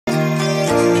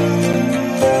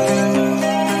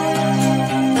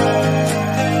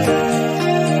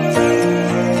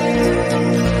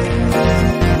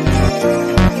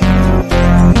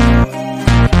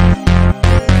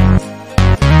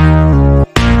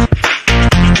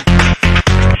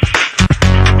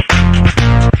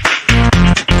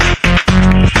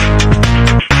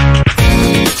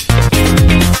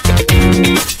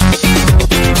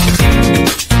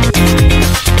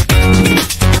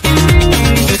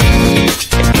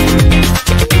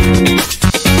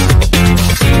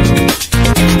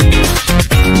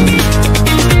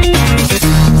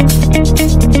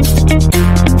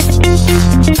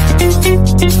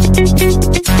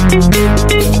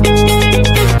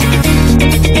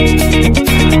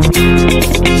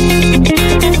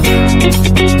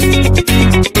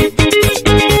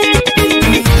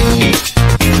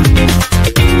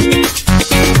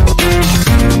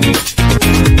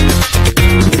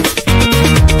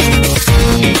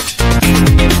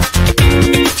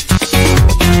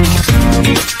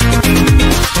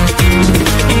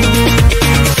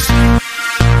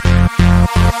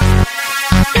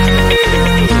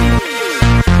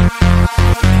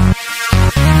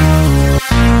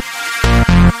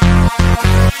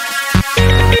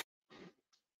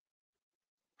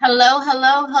Hello,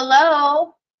 hello,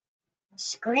 hello. The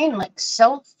screen looks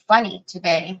so funny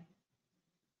today.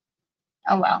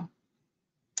 Oh, well.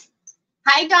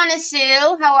 Hi, Donna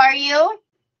Sue. How are you?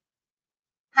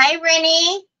 Hi,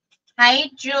 Rennie. Hi,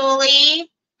 Julie.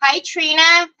 Hi,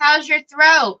 Trina. How's your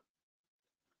throat?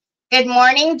 Good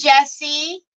morning,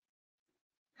 Jessie.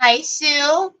 Hi,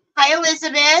 Sue. Hi,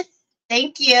 Elizabeth.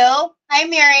 Thank you. Hi,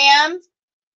 Miriam.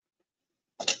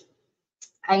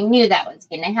 I knew that was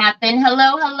going to happen.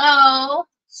 Hello, hello.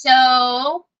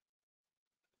 So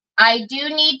I do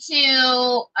need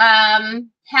to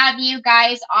have you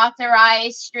guys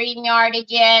authorize StreamYard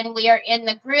again. We are in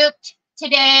the group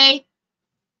today.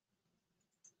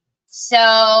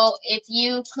 So if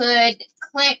you could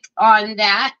click on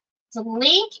that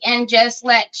link and just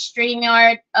let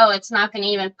StreamYard, oh, it's not going to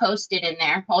even post it in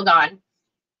there. Hold on.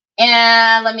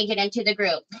 And let me get into the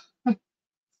group.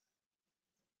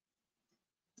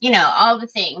 You know, all the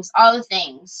things, all the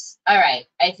things. All right.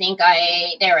 I think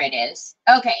there it is.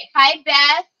 Okay. Hi,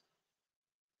 Beth.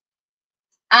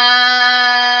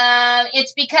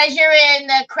 It's because you're in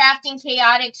the Crafting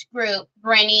Chaotix group,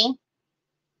 Brenny.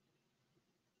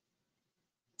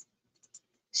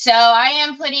 So I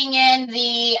am putting in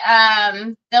the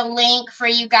link for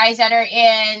you guys that are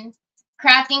in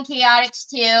Crafting Chaotix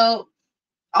to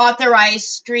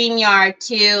authorize StreamYard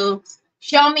to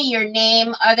show me your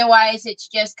name. Otherwise, it's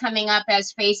just coming up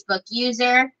as Facebook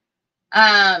user.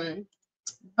 But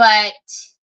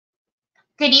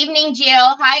good evening, Jill.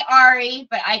 Hi, Ari.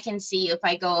 But I can see you if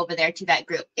I go over there to that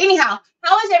group. Anyhow,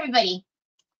 how is everybody?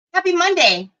 Happy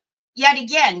Monday yet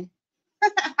again.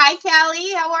 Hi,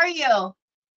 Callie. How are you?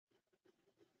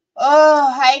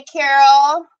 Oh, hi,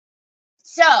 Carol.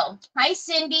 So, hi,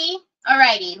 Cindy.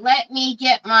 Alrighty, let me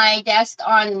get my desk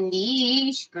on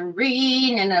the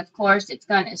screen, and of course, it's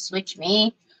gonna switch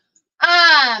me.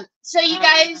 So you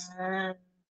guys,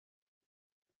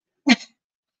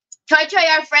 Troy,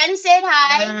 our friend said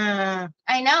hi.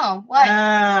 I know. What?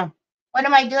 What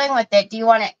am I doing with it? Do you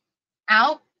want it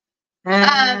out?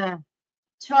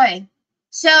 Troy.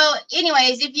 So,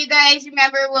 anyways, if you guys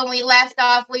remember when we left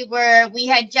off, we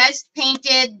had just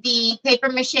painted the paper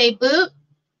mache boot.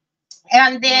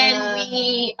 And then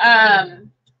we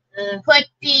put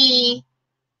the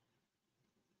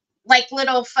like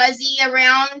little fuzzy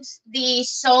around the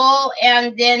sole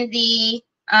and then the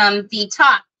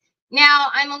top. Now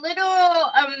I'm a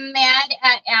little mad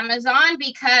at Amazon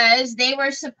because they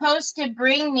were supposed to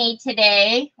bring me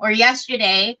today or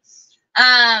yesterday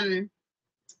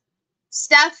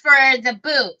stuff for the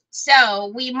boot.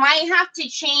 So we might have to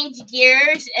change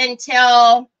gears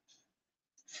until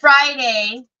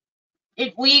Friday.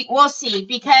 We'll see,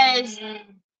 because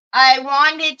I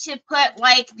wanted to put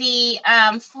like the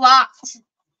flocked,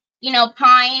 you know,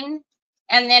 pine,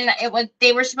 and then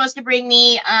they were supposed to bring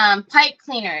me pipe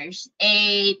cleaners,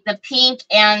 the pink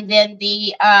and then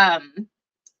the a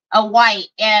white,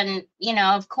 and you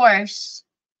know, of course,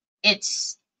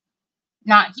 it's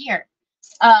not here.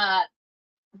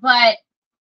 But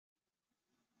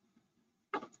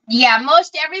yeah,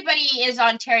 most everybody is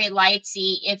on Terry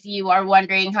Lightsey. If you are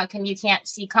wondering how come you can't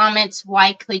see comments,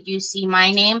 why could you see my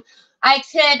name? I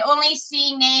could only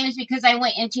see names because I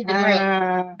went into the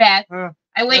group, Beth.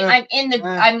 I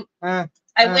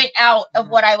went out of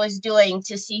what I was doing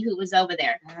to see who was over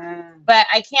there. But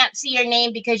I can't see your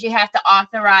name because you have to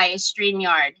authorize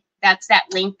StreamYard. That's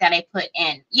that link that I put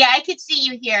in. Yeah, I could see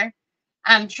you here.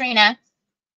 Trina.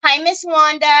 Hi, Miss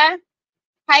Wanda.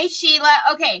 Hi,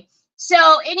 Sheila. Okay.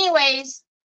 So, anyways,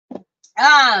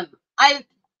 the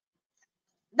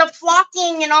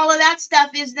flocking and all of that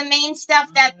stuff is the main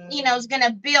stuff that, you know, is going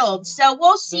to build. So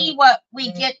we'll see what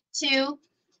we get to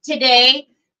today.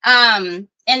 And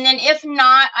then if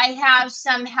not, I have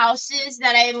some houses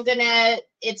that I'm going to,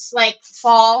 it's like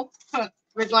fall.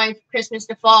 We're going from Christmas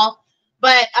to fall.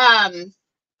 But I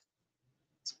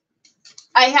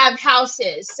have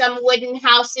houses, some wooden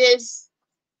houses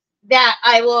that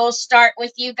I will start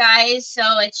with you guys. So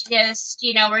it's just,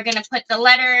 you know, we're going to put the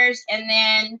letters and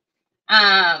then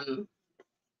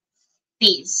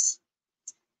these.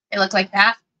 They look like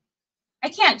that. I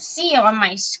can't see on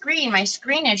my screen. My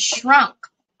screen is shrunk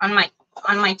on my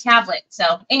tablet.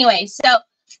 So anyway, so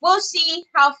we'll see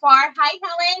how far. Hi,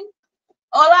 Helen.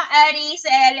 Hola, Aris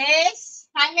Ellis.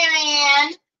 Hi,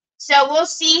 Marianne. So we'll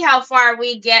see how far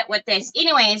we get with this.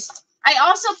 Anyways, I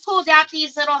also pulled out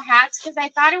these little hats because I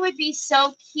thought it would be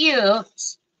so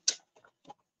cute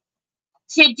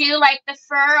to do like the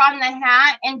fur on the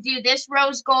hat and do this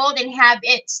rose gold and have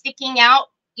it sticking out,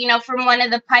 you know, from one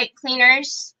of the pipe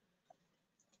cleaners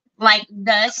like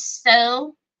this.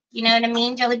 So, you know what I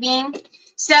mean, Jelly Bean?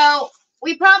 So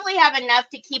we probably have enough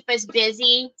to keep us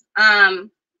busy. And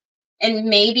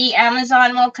maybe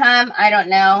Amazon will come. I don't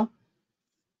know.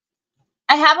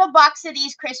 I have a box of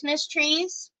these Christmas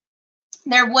trees.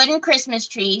 They're wooden Christmas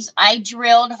trees. I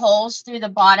drilled holes through the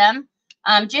bottom,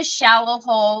 just shallow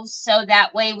holes, so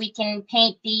that way we can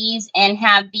paint these and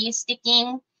have these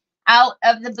sticking out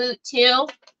of the boot too.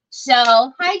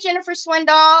 So, hi, Jennifer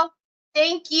Swindoll.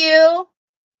 Thank you.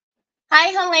 Hi,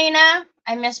 Helena.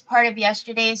 I missed part of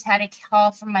yesterday's. Had a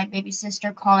call from my baby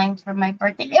sister calling for my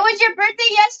birthday. It was your birthday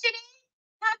yesterday?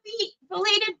 Happy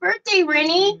belated birthday,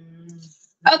 Rennie.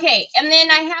 Okay, and then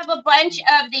I have a bunch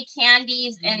of the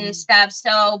candies and stuff.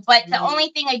 So, but the only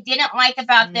thing I didn't like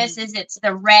about this is it's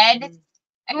the red.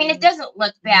 I mean, it doesn't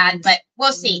look bad, but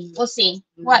we'll see. We'll see.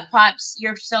 What, Pops?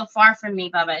 You're so far from me,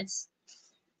 Bubbas.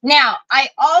 Now, I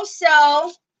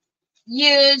also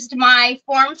used my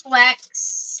Form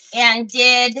Flex and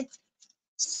did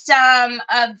some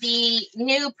of the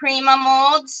new Prima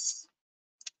molds.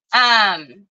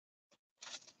 And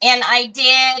I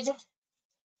did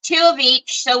 2 of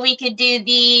each, so we could do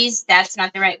these. That's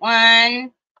not the right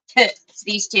one. It's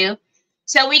these 2.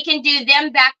 So we can do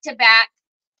them back to back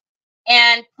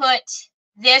and put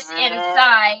this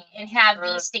inside and have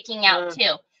these sticking out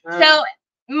too. So,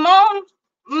 Mom,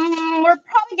 we're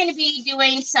probably going to be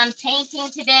doing some painting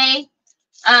today,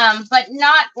 but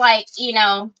not like, you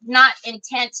know, not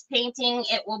intense painting.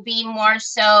 It will be more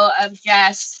so of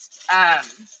just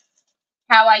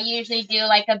how I usually do,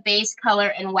 like a base color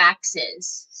and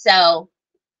waxes. So,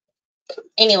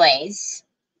 anyways,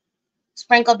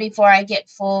 sprinkle before I get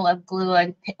full of glue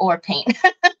and, or paint.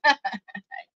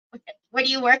 What are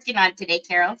you working on today,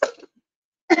 Carol?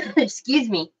 Excuse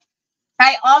me.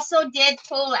 I also did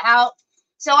pull out,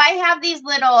 so I have these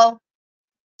little,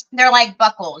 they're like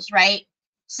buckles, right?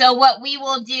 So what we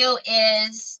will do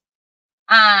is,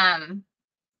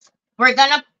 we're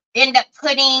going to end up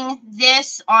putting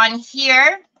this on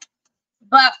here,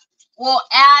 but we'll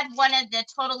add one of the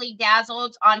Totally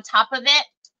Dazzled on top of it.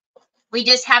 We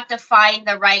just have to find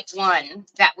the right one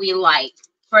that we like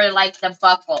for like the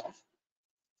buckle.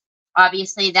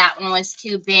 Obviously that one was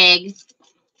too big.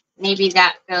 Maybe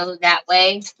that goes that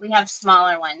way. We have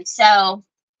smaller ones. So,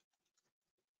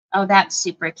 oh, that's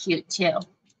super cute too.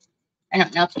 I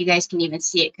don't know if you guys can even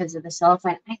see it because of the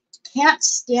cellophane. I can't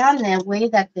stand the way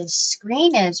that the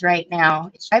screen is right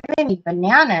now. It's driving me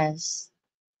bananas.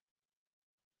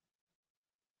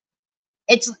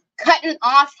 It's cutting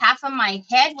off half of my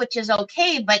head, which is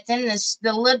okay, but then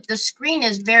the screen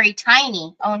is very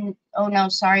tiny. Oh no,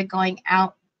 sorry, going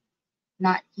out,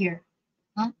 not here.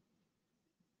 Huh?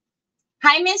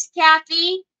 Hi, Miss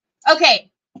Kathy.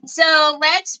 Okay, so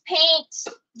let's paint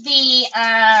the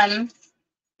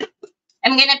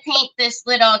I'm gonna paint this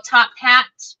little top hat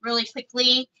really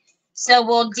quickly. So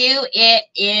we'll do it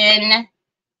in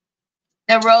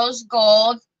the rose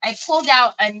gold. I pulled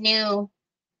out a new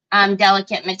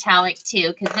delicate metallic too,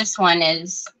 because this one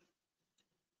is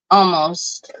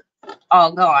almost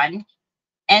all gone.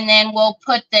 And then we'll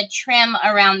put the trim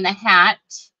around the hat.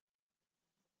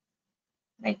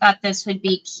 I thought this would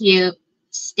be cute,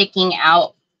 sticking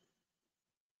out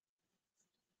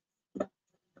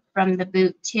from the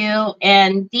boot too.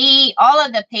 And all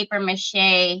of the paper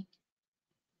mache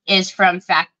is from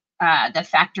the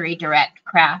Factory Direct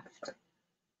Craft.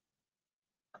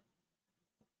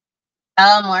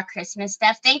 Oh, more Christmas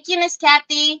stuff. Thank you, Miss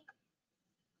Kathy.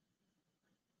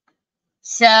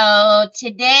 So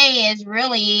today is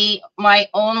really my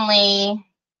only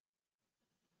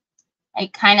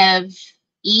like kind of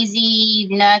easy,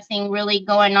 nothing really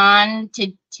going on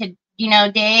to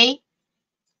day.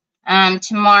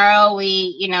 Tomorrow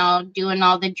we, doing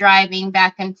all the driving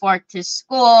back and forth to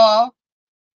school.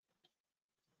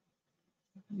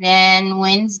 Then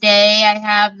Wednesday I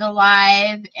have the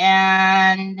live,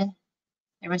 and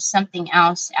there was something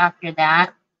else after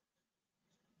that.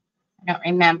 I don't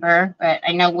remember, but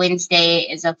I know Wednesday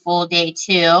is a full day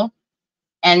too.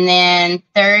 And then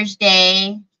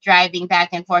Thursday, driving back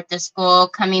and forth to school,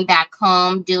 coming back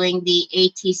home, doing the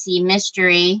ATC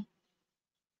mystery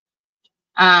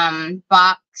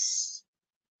box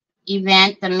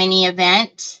event, the mini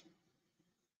event.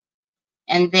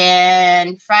 And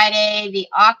then Friday, the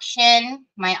auction,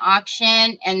 my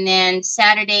auction. And then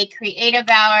Saturday, creative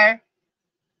hour.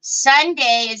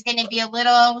 Sunday is going to be a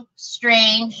little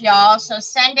strange, y'all. So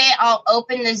Sunday, I'll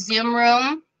open the Zoom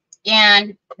room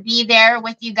and be there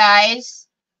with you guys.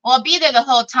 Well, I'll be there the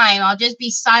whole time. I'll just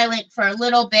be silent for a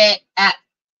little bit at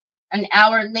an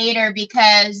hour later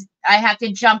because I have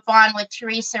to jump on with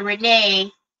Teresa Renee.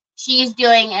 She's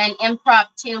doing an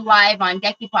impromptu live on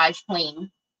Decoupage Queen.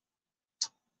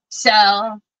 So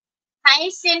Hi,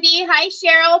 Cindy. Hi,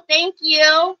 Cheryl. Thank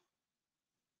you.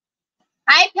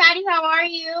 Hi, Patty. How are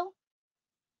you?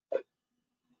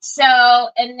 So,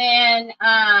 and then,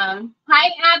 hi,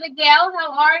 Abigail.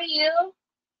 How are you?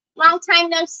 Long time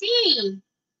no see.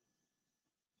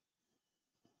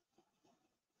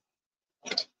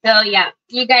 So, yeah,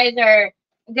 you guys are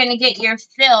going to get your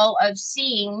fill of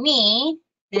seeing me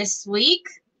this week.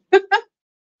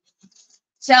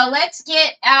 So, let's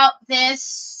get out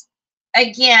this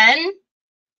again.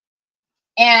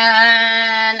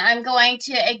 And I'm going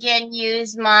to, again,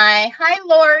 use my, hi,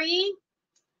 Lori.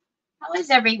 How is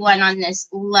everyone on this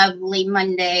lovely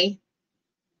Monday?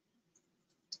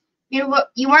 You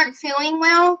weren't feeling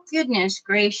well? Goodness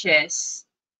gracious.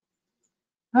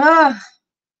 Oh,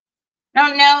 I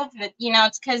don't know if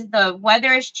it's because the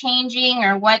weather is changing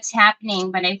or what's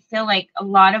happening, but I feel like a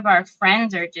lot of our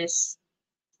friends are just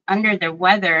under the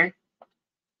weather.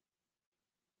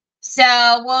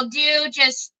 So we'll do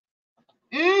just,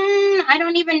 I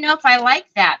don't even know if I like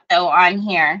that though on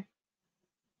here.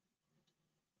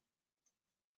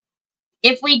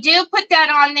 If we do put that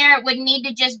on there, it would need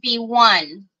to just be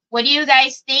one. What do you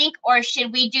guys think? Or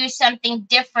should we do something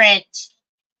different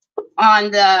on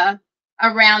the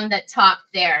around the top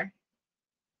there?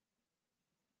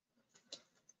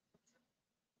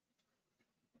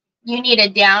 You need a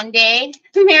down day,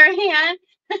 Marianne.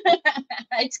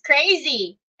 It's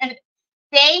crazy.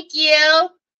 Thank you.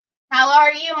 How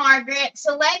are you, Margaret?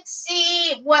 So let's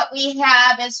see what we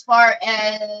have as far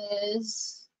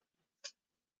as...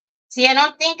 See, I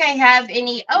don't think I have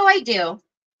any... Oh, I do.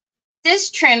 This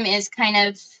trim is kind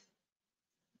of...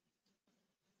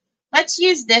 Let's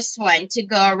use this one to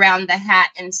go around the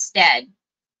hat instead.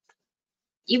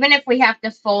 Even if we have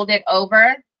to fold it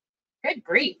over. Good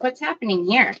grief, what's happening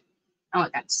here? Oh,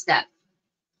 it got stuck.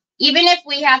 Even if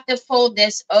we have to fold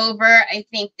this over, I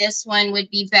think this one would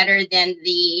be better than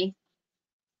the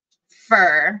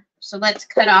fur. So let's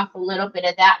cut off a little bit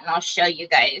of that and I'll show you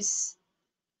guys.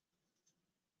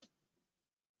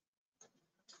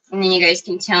 And then you guys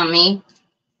can tell me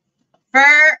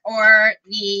fur or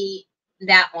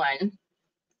that one.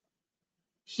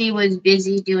 She was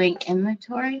busy doing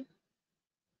inventory.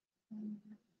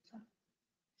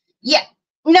 Yeah.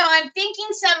 No, I'm thinking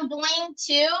some bling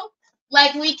too.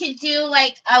 Like we could do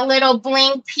like a little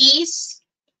bling piece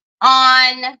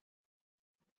on...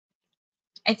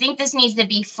 I think this needs to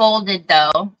be folded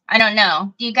though. I don't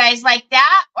know. Do you guys like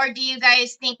that? Or do you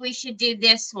guys think we should do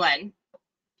this one?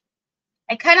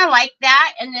 I kind of like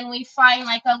that. And then we find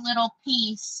like a little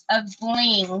piece of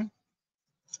bling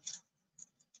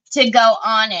to go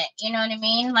on it. You know what I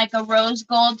mean? Like a rose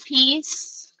gold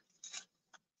piece.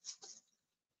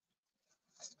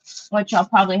 Which I'll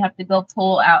probably have to go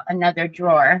pull out another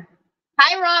drawer.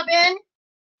 Hi, Robin.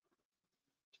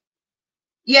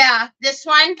 Yeah, this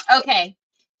one? Okay.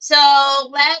 So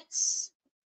let's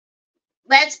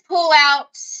pull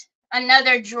out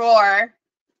another drawer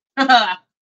of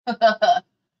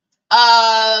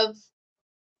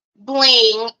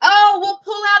bling. Oh, we'll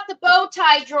pull out the bow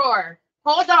tie drawer.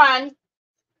 Hold on.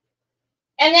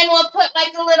 And then we'll put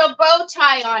like a little bow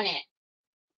tie on it.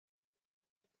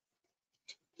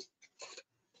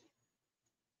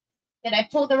 Did I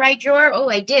pull the right drawer? Oh,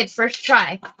 I did. First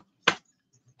try.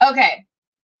 Okay.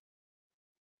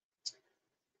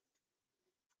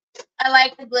 I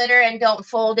like the glitter and don't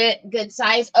fold it. Good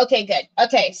size. Okay, good.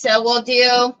 Okay, so we'll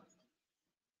do...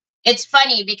 It's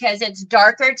funny because it's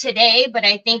darker today, but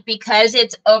I think because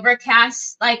it's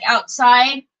overcast like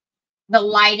outside, the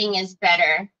lighting is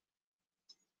better.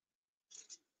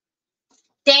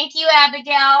 Thank you,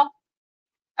 Abigail.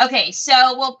 Okay,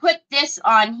 so we'll put this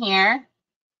on here.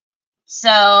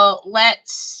 So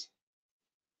let's...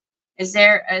 Is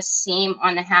there a seam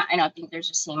on the hat? I don't think there's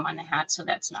a seam on the hat, so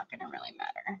that's not going to really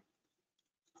matter.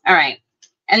 All right.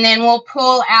 And then we'll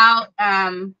pull out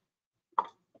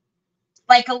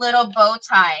like a little bow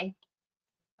tie,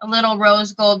 a little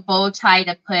rose gold bow tie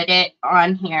to put it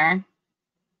on here.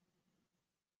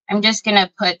 I'm just going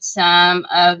to put some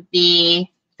of the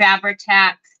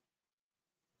Fabri-Tac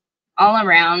all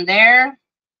around there.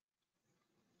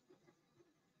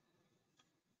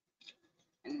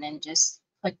 And then just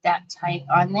put that tight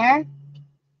on there.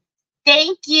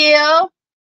 Thank you.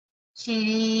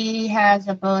 She has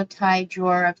a bow tie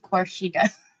drawer. Of course she does.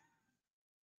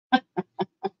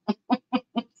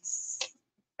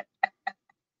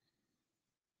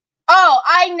 Oh,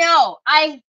 I know.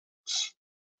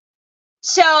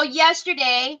 So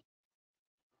yesterday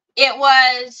it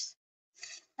was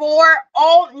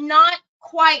not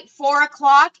quite 4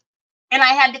 o'clock, and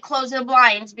I had to close the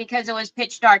blinds because it was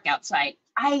pitch dark outside.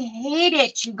 I hate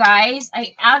it, you guys.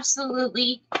 I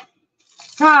absolutely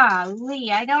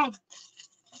Golly, I don't.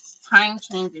 Time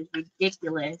change is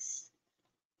ridiculous.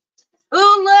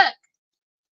 Ooh, look.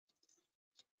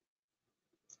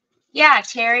 Yeah,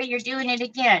 Terry, you're doing it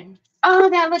again. Oh,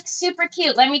 that looks super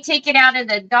cute. Let me take it out of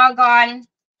the doggone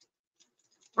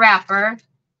wrapper.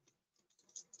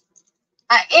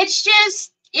 It's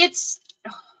just, I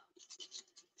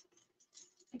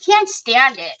can't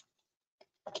stand it.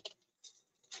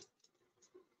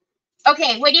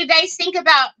 Okay, what do you guys think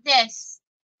about this?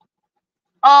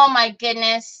 Oh my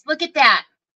goodness, look at that.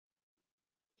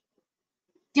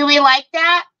 Do we like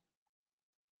that?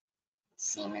 Let's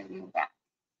see, move that.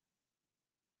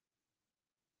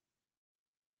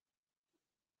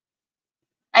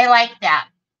 I like that.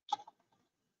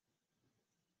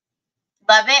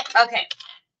 Love it? Okay.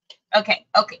 Okay,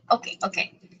 okay, okay,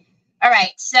 okay. All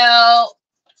right, so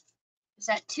is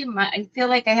that too much? I feel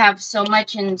like I have so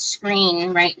much in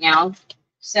screen right now.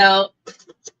 So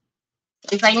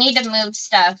if I need to move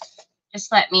stuff,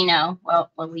 just let me know.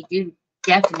 Well, we do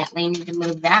definitely need to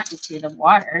move that into the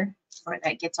water before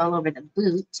that gets all over the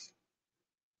boot.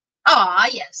 Oh,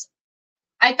 yes.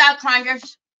 I thought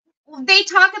conjurers, they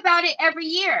talk about it every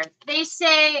year. They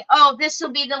say, oh, this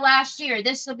will be the last year.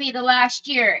 This will be the last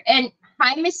year. And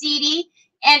hi, Miss Edie.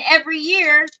 And every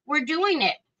year we're doing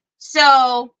it.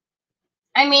 So,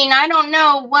 I mean, I don't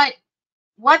know what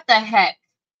the heck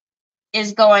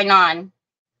is going on.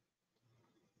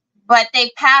 But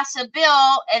they pass a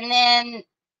bill and then,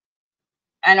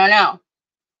 I don't know.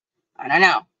 I don't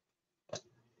know.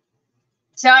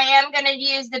 So I am going to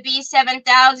use the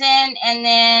B7000 and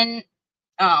then,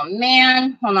 oh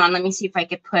man, hold on. Let me see if I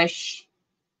could push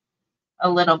a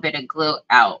little bit of glue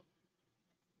out.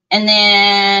 And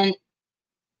then,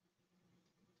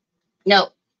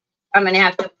 nope, I'm going to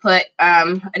have to put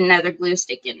another glue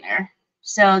stick in there.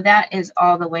 So that is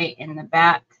all the way in the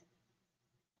back.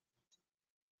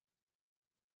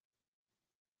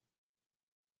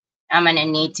 I'm going to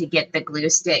need to get the glue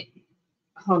stick.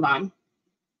 Hold on.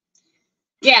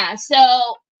 Yeah,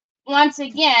 so once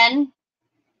again,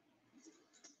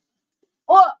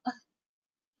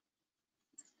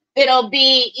 it'll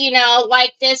be, you know,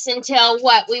 like this until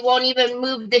what? We won't even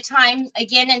move the time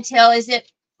again until, is it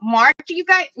March, you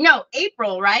guys? No,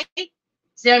 April, right?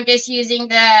 So I'm just using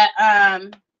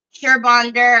the Cure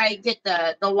Bonder. I get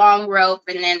the long rope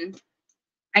and then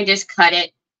I just cut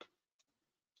it.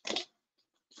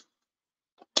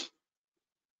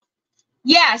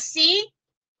 Yeah, see?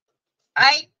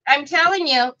 I'm telling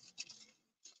you.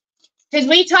 Because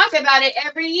we talk about it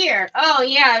every year. Oh,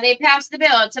 yeah, they passed the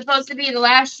bill. It's supposed to be the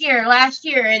last year.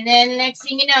 And then the next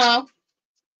thing you know,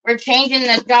 we're changing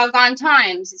the doggone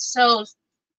times. It's so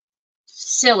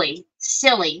silly.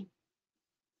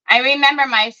 I remember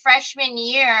my freshman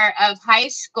year of high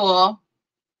school,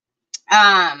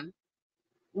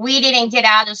 we didn't get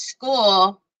out of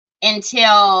school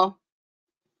until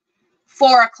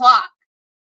 4 o'clock.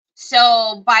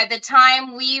 So by the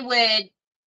time we would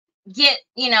get,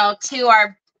 you know, to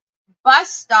our bus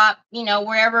stop, you know,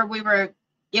 wherever we were,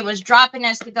 it was dropping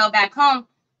us to go back home,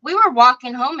 we were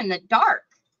walking home in the dark.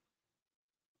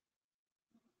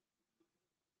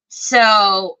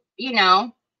 So, you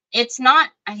know, it's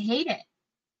not, I hate it.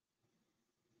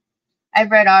 I've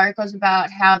read articles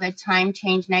about how the time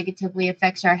change negatively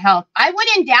affects our health. I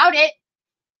wouldn't doubt it.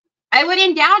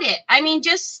 I mean,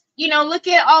 just, you know, look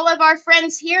at all of our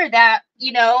friends here that,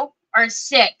 you know, are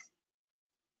sick.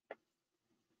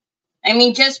 I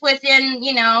mean, just within,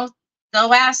 you know, the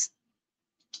last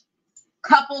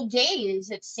couple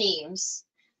days, it seems.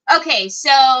 Okay,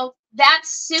 so that's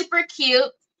super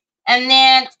cute. And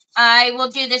then I will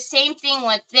do the same thing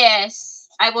with this.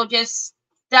 I will just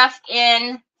stuff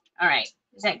in. All right,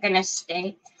 is that going to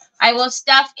stay? I will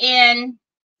stuff in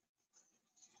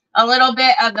a little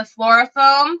bit of the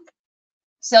Florifoam.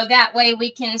 So that way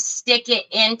we can stick it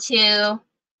into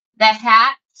the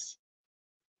hat.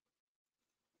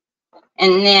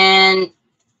 And then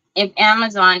if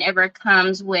Amazon ever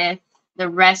comes with the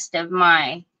rest of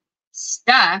my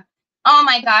stuff, oh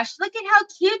my gosh, look at how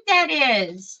cute that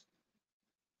is.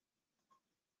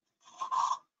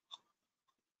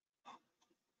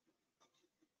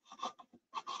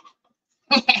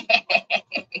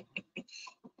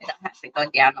 It'll have to go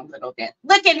down a little bit.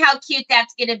 Look at how cute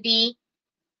that's going to be.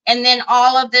 And then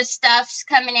all of this stuff's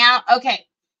coming out. Okay,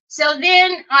 so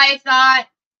then I thought,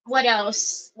 what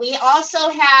else? We also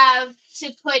have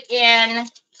to put in,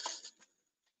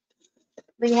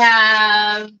 we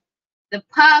have the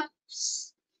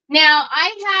puffs. Now,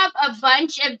 I have a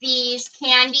bunch of these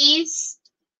candies,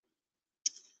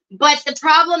 but the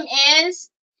problem is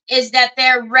is that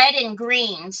they're red and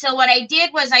green. So what I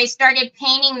did was I started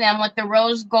painting them with the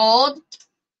rose gold.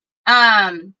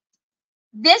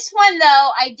 This one,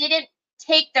 though, I didn't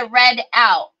take the red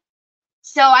out.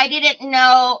 So I didn't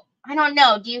know. I don't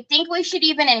know. Do you think we should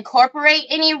even incorporate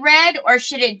any red, or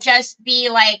should it just be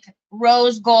like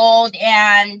rose gold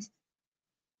and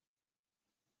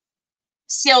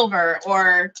silver,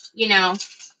 or, you know,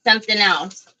 something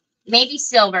else? Maybe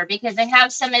silver, because I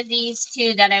have some of these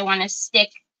too that I want to stick.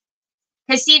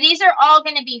 Because, see, these are all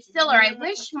going to be filler. I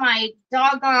wish my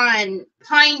doggone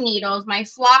pine needles, my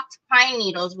flocked pine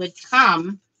needles would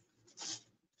come.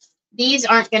 These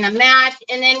aren't going to match.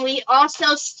 And then we also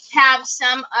have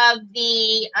some of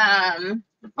the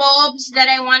bulbs that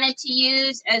I wanted to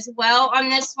use as well on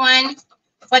this one.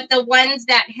 But the ones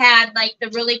that had, like, the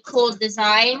really cool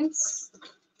designs,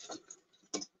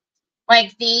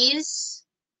 like these.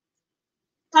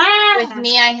 With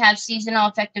me, I have seasonal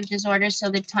affective disorder, so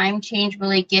the time change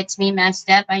really gets me messed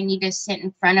up. I need to sit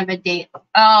in front of a date.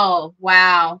 Oh,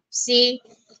 wow. See?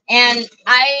 And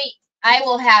I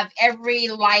will have every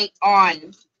light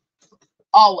on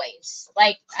always.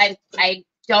 Like, I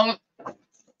don't,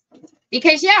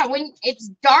 because, yeah, when it's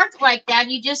dark like that,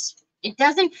 you just, it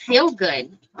doesn't feel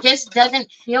good. Just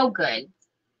doesn't feel good.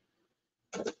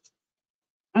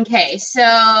 Okay,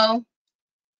 so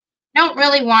don't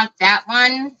really want that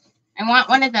one. I want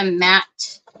one of the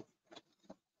matte,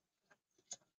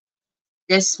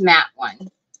 this matte one.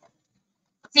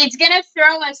 See, it's going to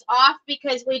throw us off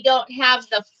because we don't have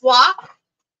the flock,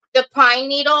 the pine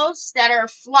needles that are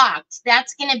flocked.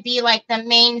 That's going to be like the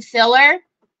main filler.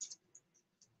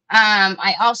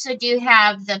 I also do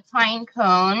have the pine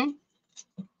cone.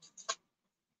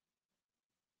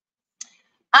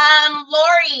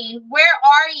 Lori, where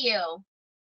are you?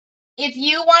 If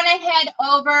you want to head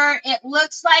over, it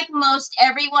looks like most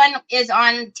everyone is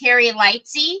on Terry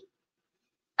Lightsey.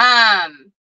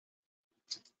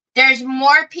 There's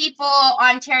more people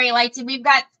on Terry Lightsey. We've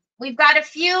got a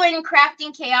few in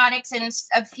Crafting Chaotix and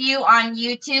a few on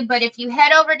YouTube, but if you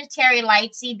head over to Terry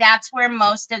Lightsey, that's where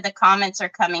most of the comments are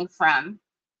coming from.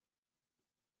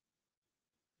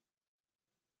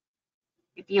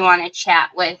 If you want to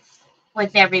chat with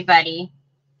everybody,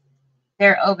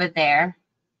 they're over there.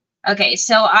 Okay,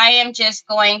 so I am just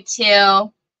going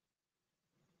to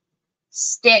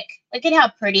stick. Look at how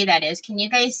pretty that is. Can you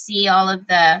guys see all of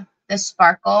the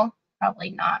sparkle?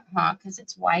 Probably not, huh? Because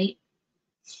it's white.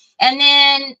 And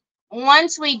then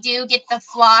once we do get the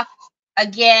flock,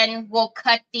 again, we'll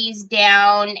cut these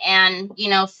down and, you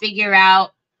know, figure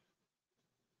out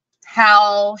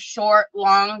how short,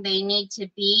 long they need to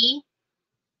be.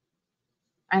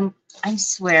 I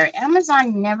swear,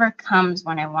 Amazon never comes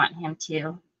when I want him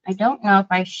to. I don't know if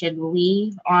I should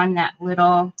leave on that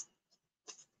little.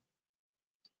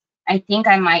 I think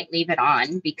I might leave it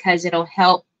on because it'll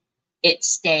help it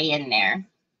stay in there.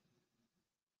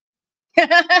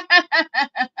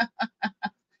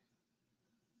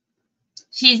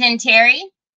 She's in Terry.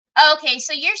 Okay,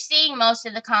 so you're seeing most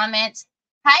of the comments.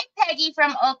 Hi, Peggy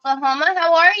from Oklahoma.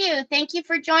 How are you? Thank you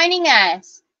for joining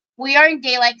us. We are in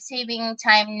daylight saving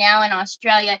time now in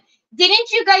Australia.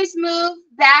 Didn't you guys move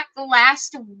back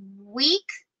last week?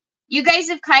 You guys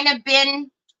have kind of been,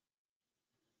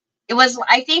 it was,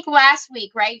 I think, last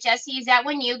week, right, Jesse? Is that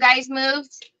when you guys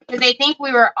moved? Because I think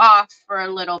we were off for a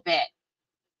little bit.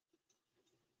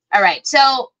 All right,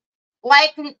 so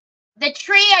like the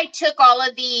tree, I took all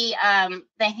of the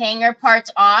hanger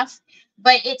parts off,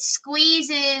 but it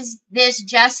squeezes this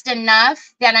just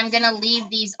enough that I'm going to leave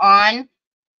these on.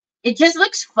 It just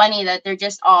looks funny that they're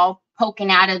just all poking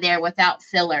out of there without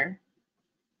filler.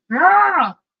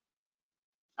 Ah!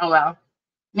 Oh, well.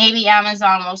 Maybe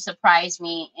Amazon will surprise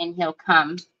me and he'll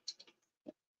come.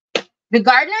 The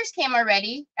gardeners came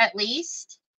already, at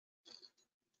least.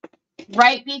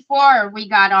 Right before we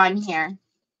got on here.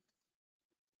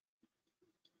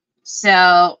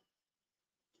 So,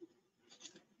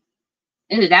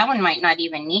 ooh, that one might not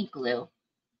even need glue.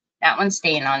 That one's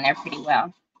staying on there pretty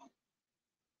well.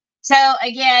 So,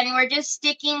 again, we're just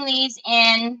sticking these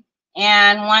in.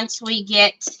 And once we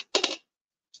get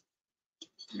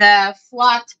the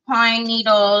flocked pine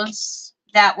needles,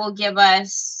 that will give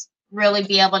us really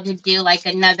be able to do like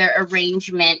another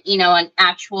arrangement, you know, an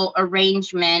actual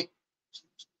arrangement.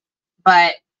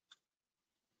 But,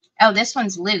 oh, this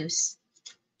one's loose.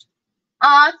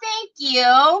 Oh, thank you.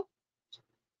 All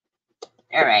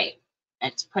right.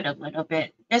 Let's put a little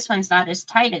bit. This one's not as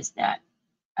tight as that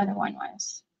other one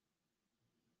was.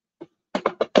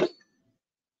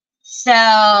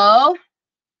 So,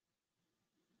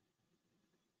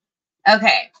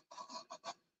 okay.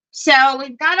 So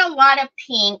we've got a lot of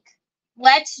pink.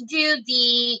 let's do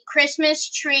the Christmas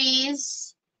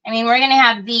trees. I mean, we're going to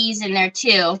have these in there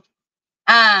too.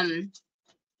 I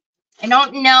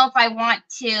don't know if I want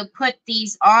to put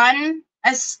these on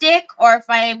a stick or if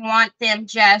I want them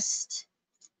just,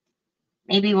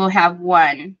 maybe we'll have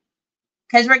one.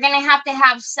 Because we're going to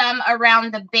have some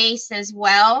around the base as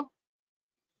well.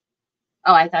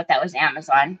 Oh, I thought that was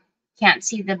Amazon. Can't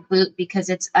see the boot because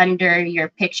it's under your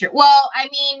picture. Well, I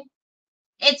mean,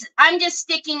 I'm just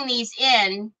sticking these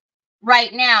in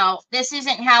right now. This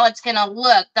isn't how it's going to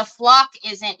look. The flock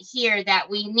isn't here that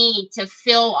we need to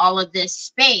fill all of this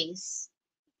space.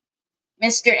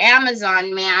 Mr.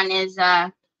 Amazon man is,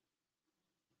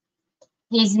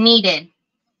 he's needed.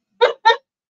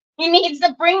 He needs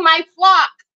to bring my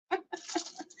flock.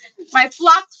 My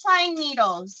flocked pine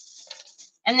needles.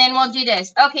 And then we'll do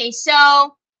this. Okay,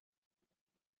 so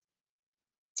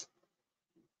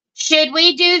should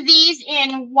we do these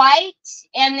in white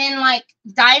and then like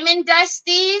diamond dust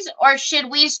these? Or should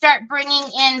we start bringing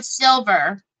in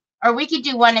silver? Or we could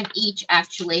do one of each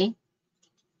actually.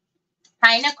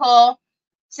 Hi, Nicole.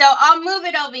 So I'll move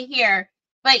it over here.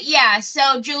 But yeah,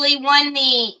 so Julie,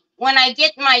 when I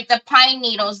get the pine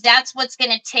needles, that's what's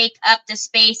going to take up the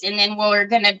space. And then we're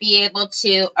going to be able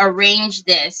to arrange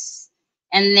this.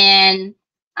 And then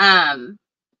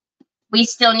we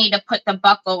still need to put the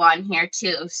buckle on here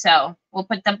too. So we'll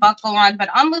put the buckle on, but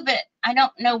I'll move it. I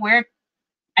don't know where.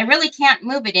 I really can't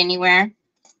move it anywhere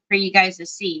for you guys to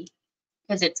see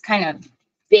because it's kind of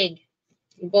big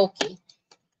and bulky.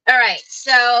 All right,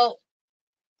 so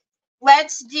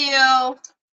let's do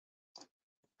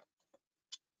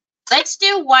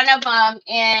one of them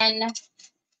in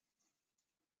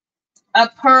a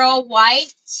pearl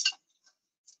white.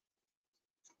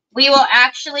 We will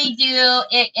actually do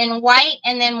it in white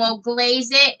and then we'll glaze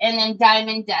it and then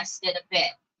diamond dust it a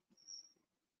bit.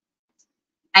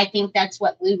 I think that's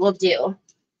what we will do.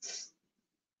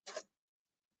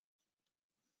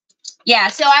 Yeah,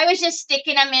 so I was just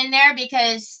sticking them in there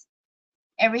because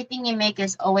everything you make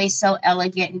is always so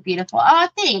elegant and beautiful. Oh,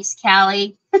 thanks,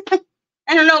 Callie.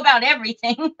 I don't know about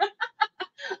everything.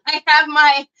 I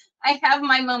have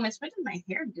my moments. What is my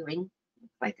hair doing?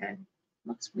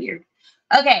 Looks weird.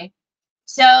 Okay,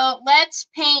 so let's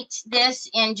paint this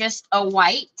in just a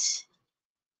white.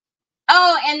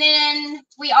 Oh, and then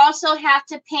we also have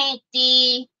to paint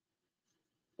the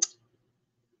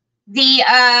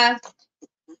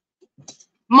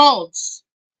molds.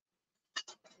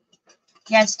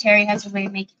 Yes, Terry has a way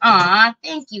of making. Aw,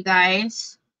 thank you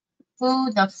guys.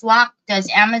 Who the flock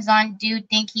does Amazon do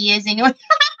think he is anyway?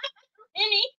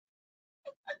 Any?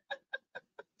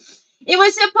 It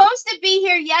was supposed to be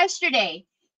here yesterday.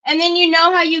 And then you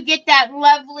know how you get that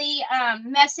lovely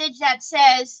message that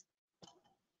says,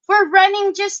 we're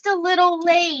running just a little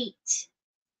late.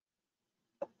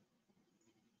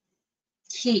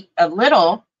 A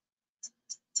little?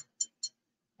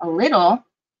 A little?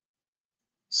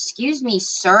 Excuse me,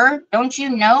 sir. Don't you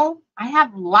know I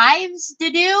have lives to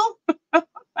do?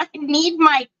 I need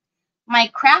my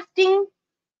crafting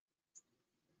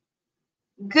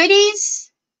goodies.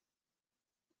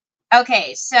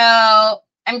 Okay, so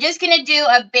I'm just going to do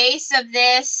a base of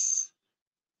this.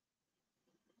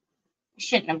 I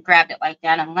shouldn't have grabbed it like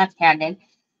that. I'm left-handed.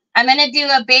 I'm going to do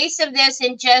a base of this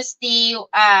in just the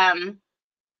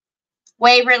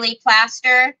Waverly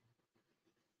plaster.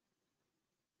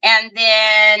 And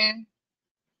then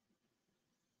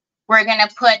we're going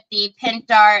to put the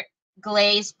Pentart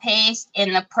glaze paste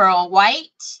in the pearl white.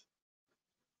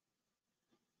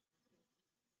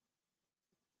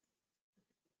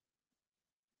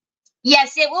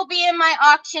 Yes, it will be in my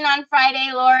auction on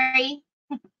Friday, Lori.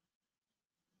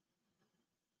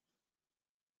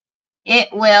 It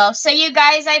will. So you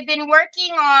guys, I've been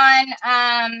working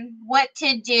on what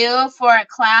to do for a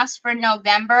class for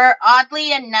November.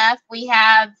 Oddly enough, we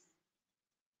have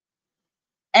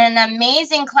an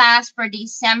amazing class for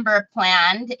December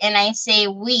planned. And I say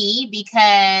we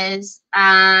because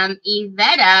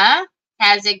Yvetta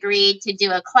has agreed to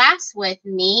do a class with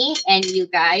me and you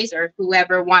guys or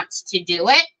whoever wants to do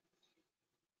it.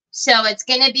 So it's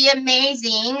going to be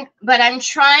amazing, but I'm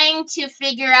trying to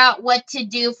figure out what to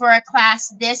do for a class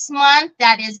this month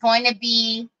that is going to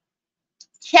be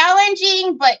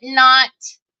challenging, but not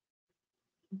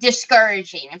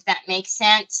discouraging, if that makes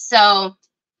sense. So,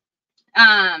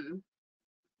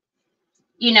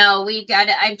 you know,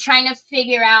 I'm trying to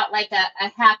figure out like a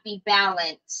happy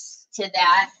balance to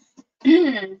that.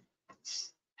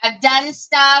 I've done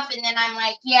stuff and then I'm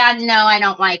like, yeah, no, I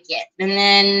don't like it. And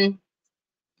then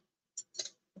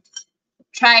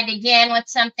tried again with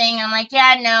something. I'm like,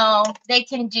 yeah, no, they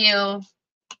can do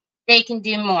they can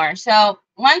do more. So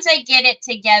once I get it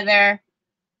together,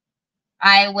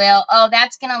 I will. Oh,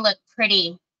 that's going to look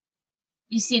pretty.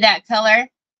 You see that color?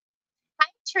 Hi,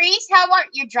 Trees. How are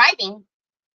you driving?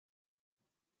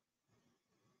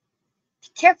 Be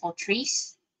careful,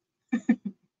 Trees.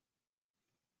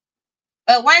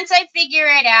 But once I figure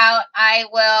it out, I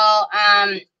will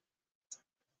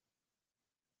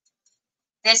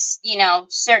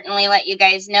certainly let you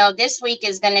guys know. This week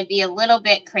is going to be a little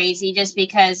bit crazy just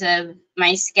because of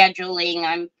my scheduling.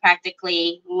 I'm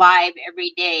practically live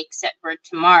every day except for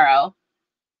tomorrow.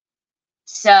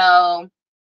 So,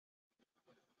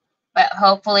 but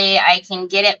hopefully I can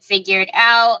get it figured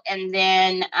out and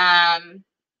then,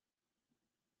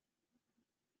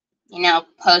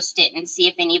 post it and see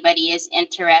if anybody is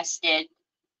interested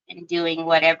in doing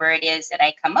whatever it is that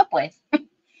I come up with.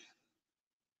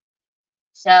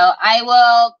 So I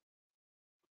will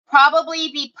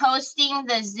probably be posting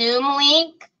the Zoom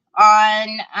link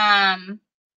on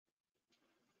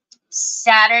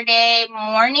Saturday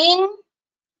morning.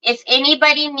 If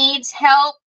anybody needs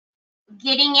help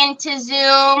getting into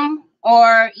Zoom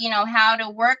or, how to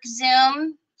work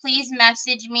Zoom, please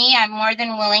message me. I'm more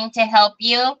than willing to help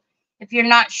you. If you're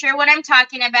not sure what I'm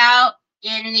talking about,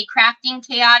 in the Crafting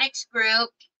Chaotix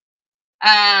group,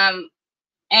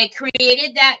 I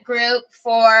created that group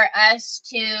for us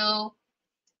to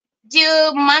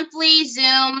do monthly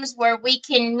Zooms where we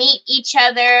can meet each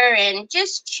other and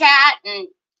just chat, and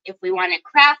if we want to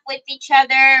craft with each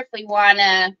other, if we want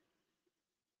to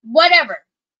whatever.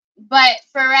 But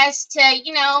for us to,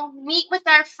 meet with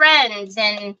our friends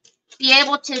and be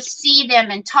able to see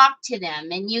them and talk to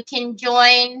them, and you can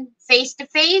join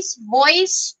face-to-face,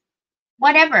 voice,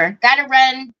 whatever. Gotta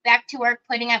run back to work,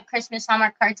 putting up Christmas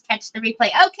Hallmark cards, catch the replay.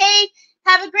 Okay,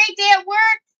 have a great day at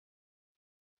work.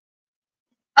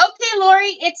 Okay,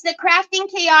 Lori, it's the Crafting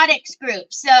Chaotix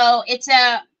group. So it's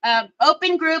a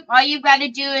open group. All you've got to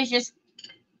do is just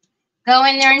go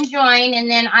in there and join, and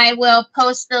then I will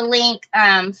post the link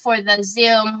for the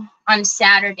Zoom on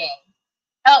Saturday.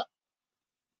 Oh,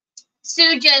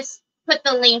 Sue just put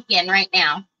the link in right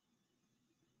now.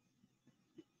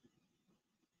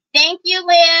 Thank you,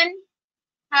 Lynn.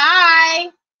 Hi.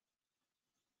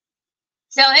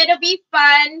 So it'll be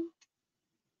fun.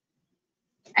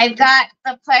 I've got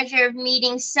the pleasure of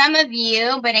meeting some of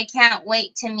you, but I can't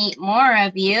wait to meet more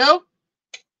of you.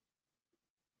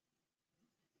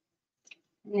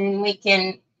 And we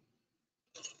can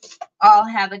all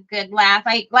have a good laugh.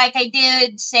 Like I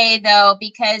did say, though,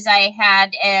 because I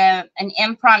had an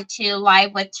impromptu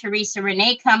live with Teresa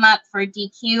Renee come up for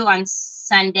DQ on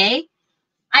Sunday.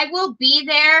 I will be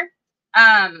there.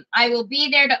 I will be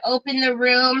there to open the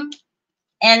room,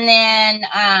 and then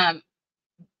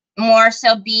more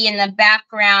so be in the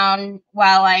background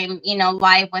while I'm,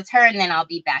 live with her, and then I'll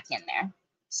be back in there.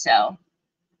 So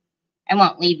I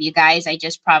won't leave you guys. I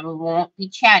just probably won't be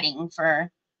chatting for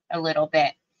a little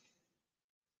bit.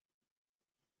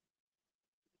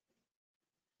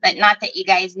 But not that you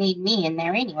guys need me in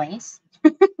there anyways.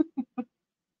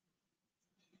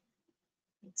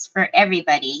 It's for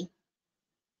everybody.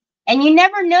 And you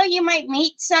never know, you might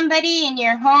meet somebody in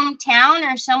your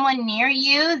hometown or someone near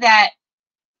you that,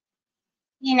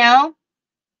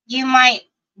 you might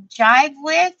jive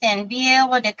with and be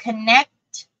able to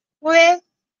connect with,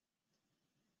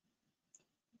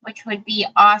 which would be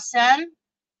awesome.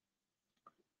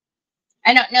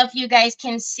 I don't know if you guys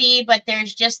can see, but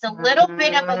there's just a little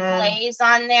bit of a glaze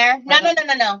on there.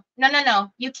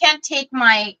 No. You can't take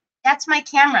that's my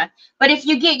camera. But if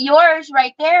you get yours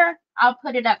right there, I'll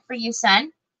put it up for you,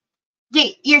 son.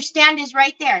 Your stand is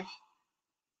right there.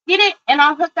 Get it, and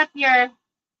I'll hook up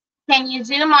can you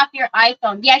zoom off your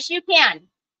iPhone? Yes, you can.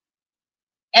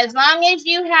 As long as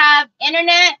you have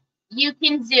internet, you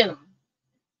can zoom.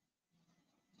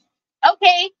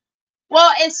 Okay.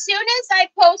 Well, as soon as I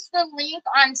post the link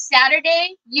on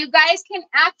Saturday, you guys can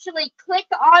actually click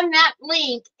on that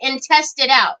link and test it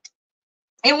out.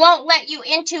 It won't let you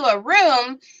into a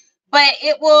room, but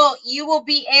you will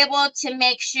be able to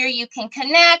make sure you can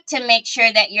connect, to make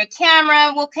sure that your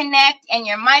camera will connect and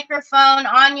your microphone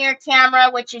on your camera,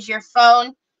 which is your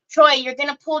phone. Troy, you're going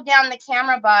to pull down the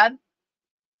camera, Bob.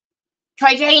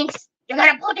 Troy James, you're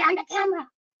going to pull down the camera.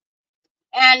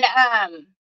 And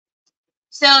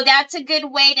so that's a good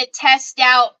way to test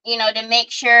out, to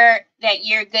make sure that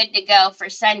you're good to go for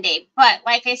Sunday. But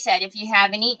like I said, if you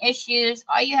have any issues,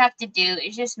 all you have to do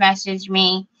is just message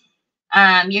me.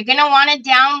 You're going to want to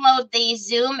download the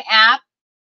Zoom app.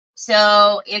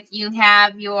 So if you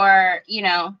have your,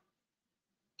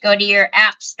 go to your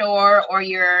app store or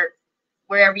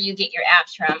wherever you get your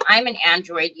apps from. I'm an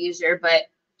Android user, but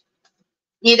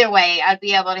Either way, I'd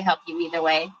be able to help you either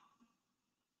way.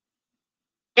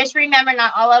 Just remember,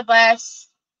 not all of us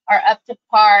are up to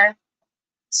par.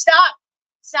 Stop,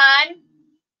 son.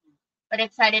 But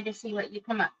excited to see what you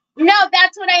come up. No,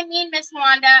 that's what I mean, Miss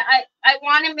Wanda. I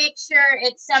want to make sure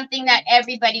it's something that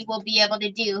everybody will be able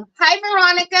to do. Hi,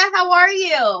 Veronica. How are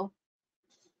you? All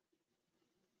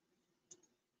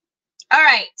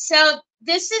right. So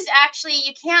this is actually,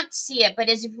 you can't see it, but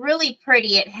it's really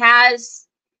pretty. It has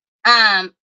a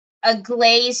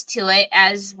glaze to it,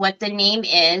 as what the name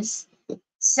is.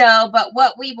 So, but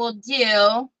what we will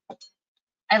do,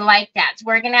 I like that. So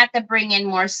we're going to have to bring in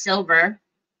more silver,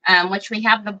 which we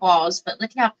have the balls, but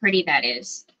look how pretty that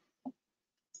is.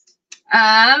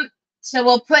 So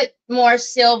we'll put more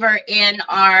silver in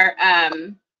our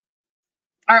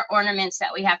ornaments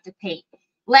that we have to paint.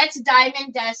 Let's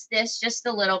diamond dust this just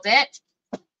a little bit.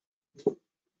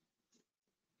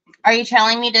 Are you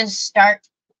telling me to start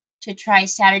to try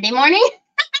Saturday morning?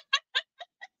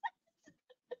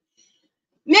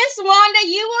 Miss Wanda,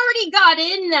 you already got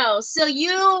in though, so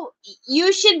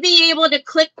you should be able to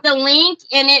click the link,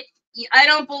 and I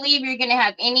don't believe you're gonna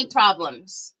have any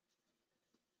problems.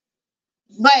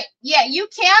 But yeah, you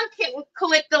can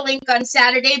click the link on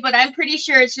Saturday, but I'm pretty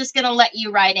sure it's just gonna let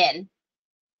you right in.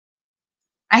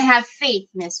 I have faith,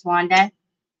 Miss Wanda.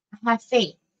 I have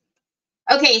faith.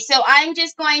 Okay, so I'm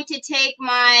just going to take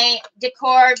my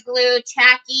decor glue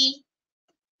tacky.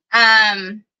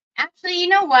 Actually, you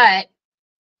know what?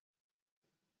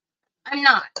 I'm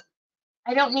not.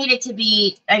 I don't need it to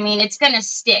be, I mean, it's going to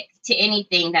stick to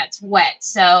anything that's wet.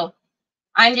 So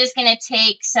I'm just going to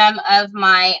take some of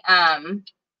my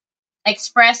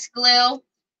express glue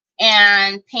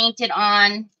and paint it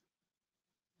on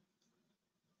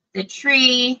the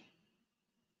tree.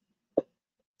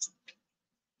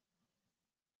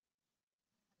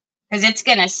 Because it's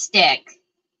going to stick.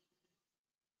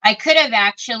 I could have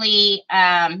actually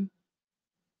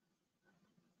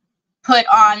put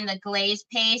on the glaze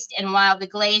paste, and while the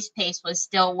glaze paste was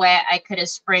still wet, I could have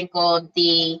sprinkled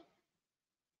the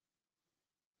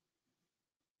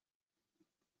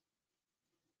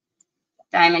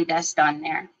diamond dust on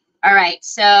there. All right,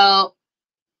 so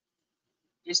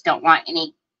just don't want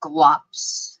any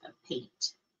glops of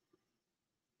paint.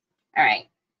 All right,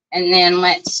 and then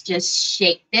let's just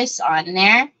shake this on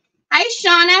there. Hi,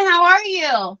 Shauna, how are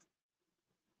you?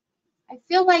 I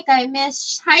feel like I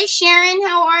missed. Hi, Sharon,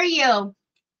 how are you? All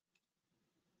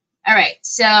right,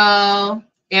 so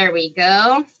there we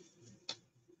go.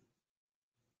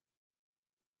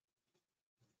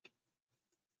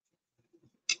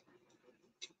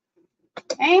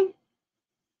 Okay.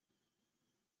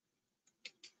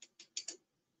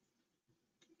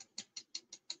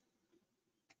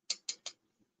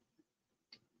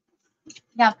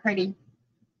 How pretty.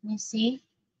 You see?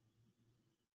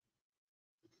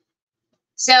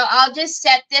 So I'll just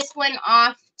set this one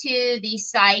off to the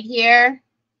side here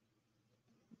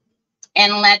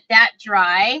and let that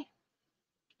dry.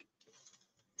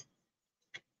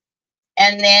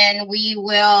 And then we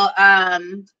will,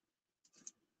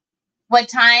 what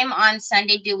time on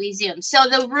Sunday do we Zoom? So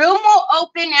the room will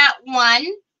open at 1.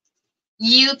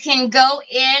 You can go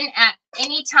in at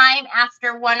any time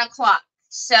after 1 o'clock.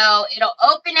 So it'll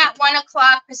open at 1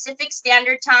 o'clock Pacific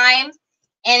Standard Time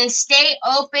and stay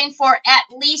open for at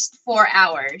least 4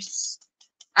 hours.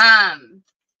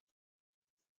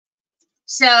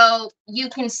 So you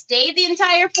can stay the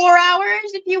entire 4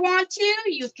 hours if you want to.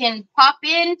 You can pop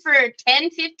in for 10,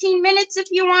 15 minutes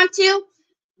if you want to,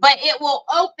 but it will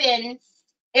open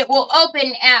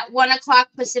at 1 o'clock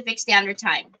Pacific Standard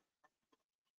Time.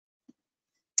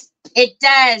 It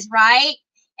does, right?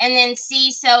 And then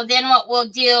see, so then what we'll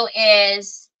do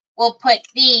is we'll put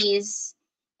these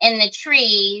in the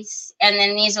trees, and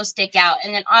then these will stick out.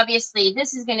 And then obviously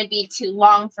this is going to be too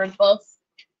long for both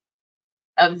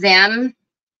of them.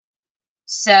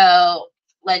 So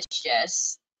let's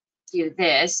just do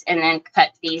this and then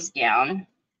cut these down.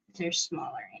 They're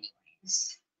smaller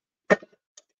anyways.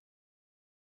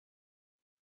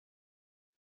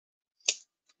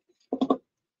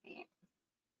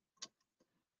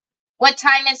 What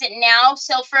time is it now?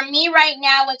 So for me right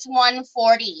now, it's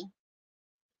 1:40.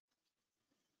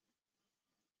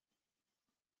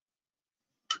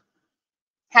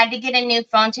 Had to get a new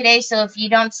phone today, so if you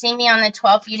don't see me on the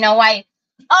 12th, you know why.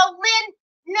 Oh, Lynn,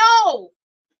 no.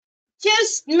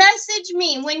 Just message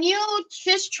me. When you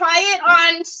just try it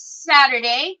on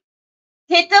Saturday,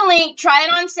 hit the link, try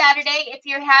it on Saturday. If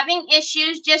you're having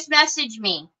issues, just message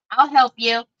me. I'll help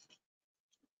you.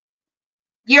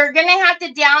 You're going to have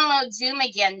to download Zoom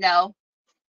again, though,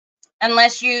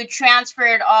 unless you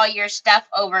transferred all your stuff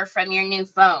over from your new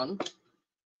phone.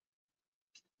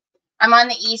 I'm on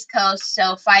the East Coast,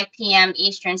 so 5 p.m.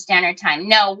 Eastern Standard Time.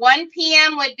 No, 1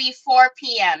 p.m. would be 4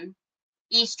 p.m.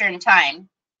 Eastern Time.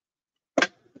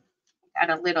 Got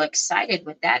a little excited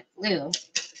with that blue.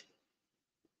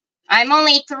 I'm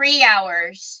only 3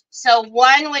 hours, so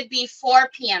 1 would be 4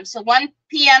 p.m. So 1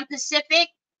 p.m. Pacific,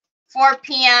 4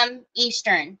 p.m.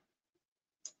 Eastern.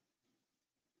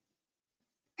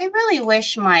 I really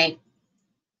wish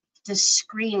the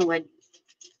screen would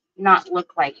not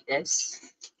look like this.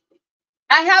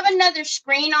 I have another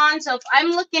screen on, so if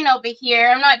I'm looking over here,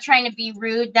 I'm not trying to be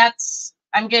rude. I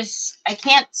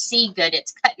can't see good.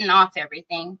 It's cutting off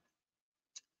everything.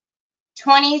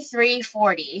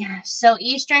 23:40. So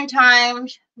Eastern time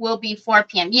will be 4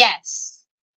 p.m. Yes.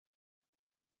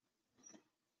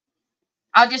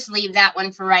 I'll just leave that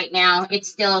one for right now. It's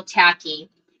still tacky.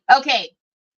 Okay.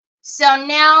 So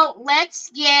now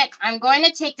I'm going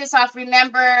to take this off.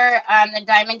 Remember, the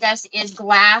diamond dust is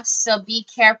glass, so be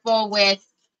careful with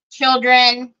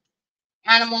children,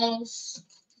 animals,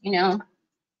 you know.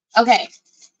 Okay.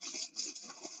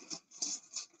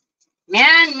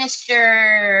 Man,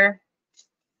 Mr.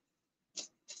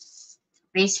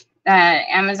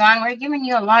 Amazon, we're giving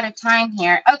you a lot of time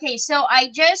here. Okay, so I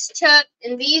just took,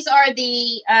 and these are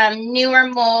the newer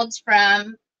molds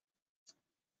from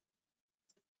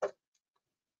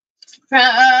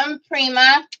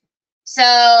Prima.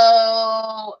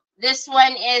 So this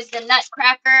one is the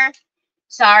Nutcracker.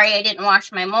 Sorry, I didn't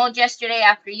wash my mold yesterday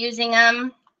after using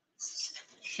them.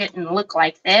 Shouldn't look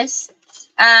like this.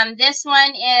 This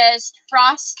one is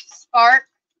Frost Spark.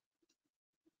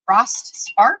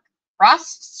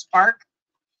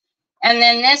 And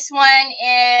then this one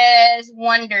is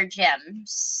Wonder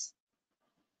Gems.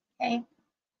 Okay.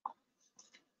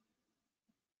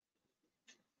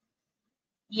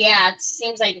 Yeah, it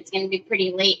seems like it's going to be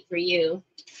pretty late for you,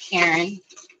 Sharon.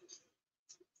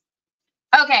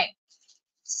 Okay.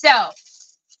 So,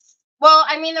 well,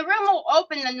 I mean, the room will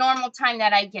open the normal time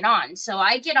that I get on. So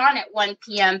I get on at 1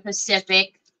 p.m.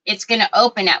 Pacific. It's going to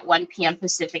open at 1 p.m.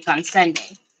 Pacific on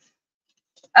Sunday.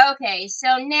 Okay,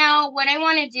 so now what I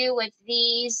want to do with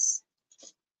these,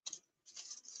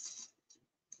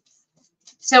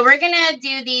 so we're going to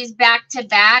do these back to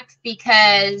back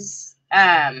because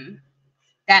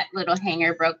that little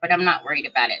hanger broke, but I'm not worried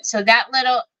about it. So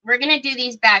we're going to do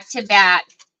these back to back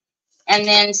and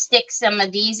then stick some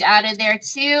of these out of there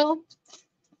too.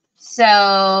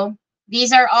 So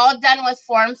these are all done with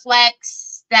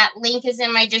FormFlex. That link is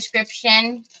in my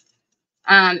description.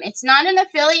 It's not an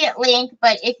affiliate link,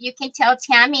 but if you can tell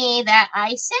Tammy that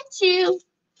I sent you,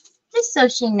 just so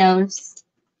she knows.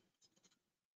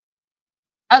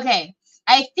 Okay,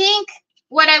 I think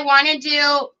what I want to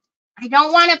do, I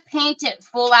don't want to paint it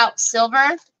full out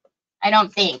silver. I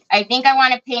think I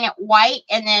want to paint it white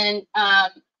and then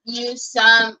use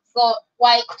some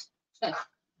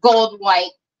gold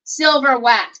white, silver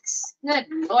wax. Good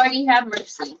Lordy have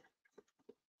mercy.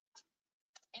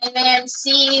 And then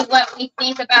see what we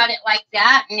think about it like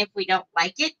that. And if we don't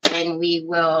like it, then we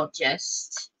will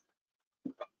just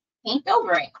paint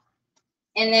over it.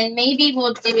 And then maybe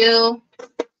we'll do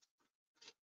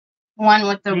one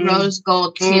with the rose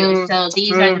gold too. So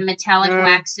these are the metallic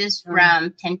waxes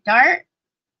from Pentart.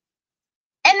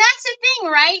 And that's the thing,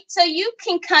 right? So you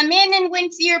can come in and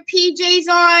with your PJs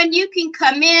on. You can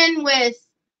come in with,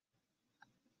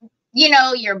 you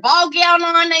know, your ball gown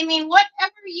on. I mean,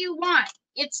 whatever you want.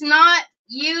 It's not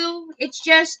you. It's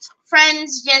just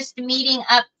friends just meeting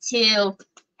up to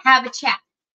have a chat,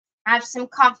 have some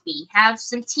coffee, have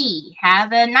some tea,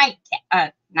 have a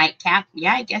nightcap.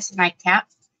 Yeah, I guess a nightcap.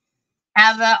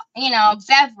 Have a,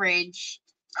 beverage,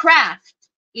 craft,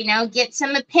 get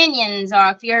some opinions, or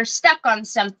if you're stuck on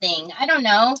something, I don't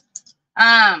know,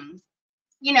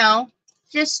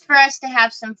 just for us to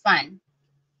have some fun.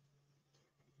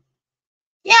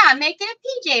 Yeah, make it a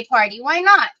PJ party. Why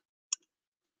not?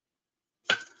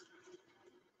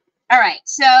 All right,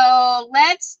 so I'm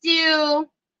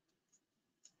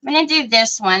going to do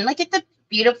this one. Look at the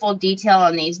beautiful detail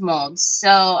on these molds.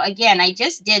 So again, I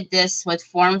just did this with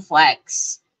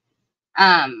FormFlex.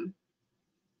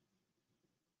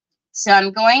 So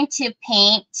I'm going to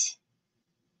paint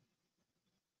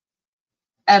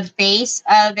a base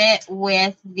of it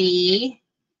with the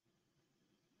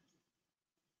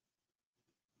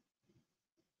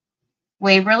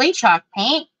Waverly chalk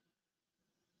paint.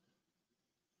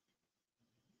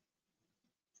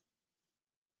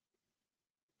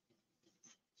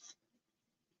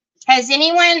 Has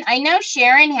anyone, I know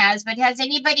Sharon has, but has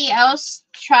anybody else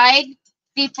tried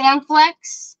the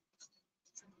FormFlex?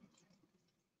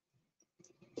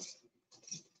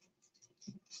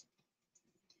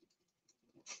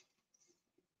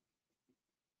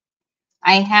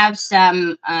 I have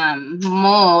some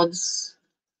molds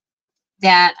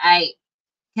that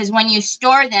because when you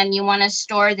store them, you want to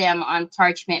store them on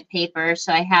parchment paper.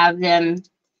 So I have them,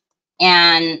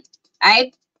 and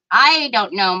I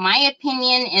don't know. My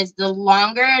opinion is the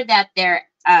longer that they're,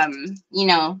 you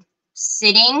know,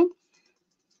 sitting,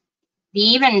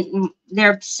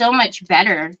 they're so much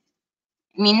better.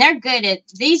 I mean, they're good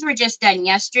these were just done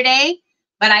yesterday,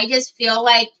 but I just feel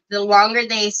like the longer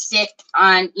they sit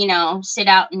on, you know, sit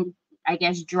out and I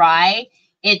guess dry,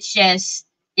 it's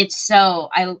so,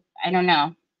 I don't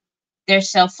know. They're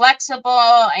so flexible.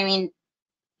 I mean,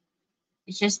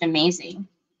 it's just amazing.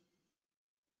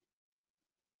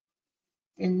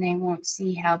 Then they won't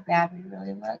see how bad we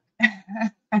really look.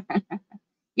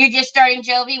 You're just starting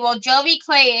Jovi? Well, Jovi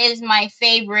clay is my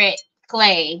favorite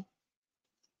clay.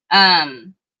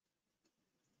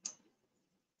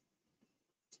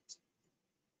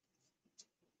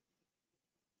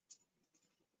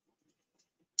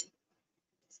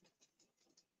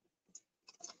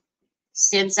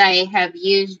 Since I have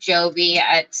used Jovi,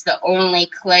 it's the only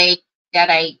clay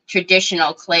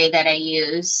traditional clay that I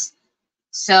use.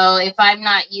 So if I'm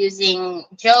not using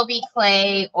Jovi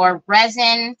clay or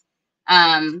resin,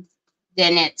 then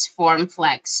it's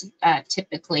Formflex,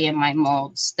 typically in my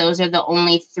molds. Those are the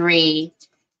only three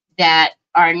that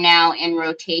are now in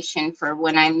rotation for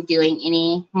when I'm doing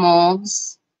any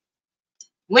molds.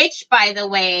 Which, by the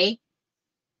way,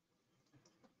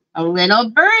 a little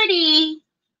birdie.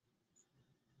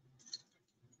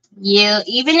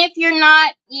 Even if you're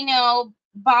not, you know,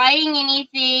 buying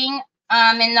anything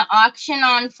in the auction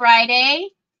on Friday,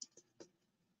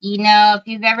 you know, if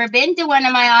you've ever been to one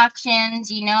of my auctions,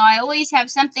 you know, I always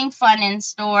have something fun in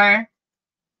store.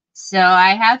 So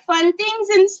I have fun things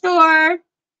in store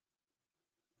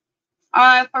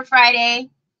for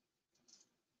Friday.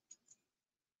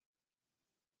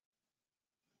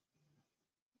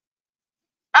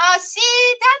 Oh,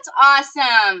 see, that's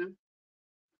awesome.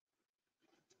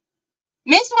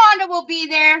 Miss Wanda will be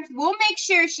there. We'll make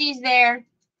sure she's there.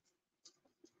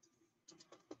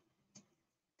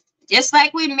 Just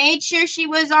like we made sure she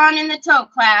was on in the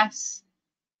tote class.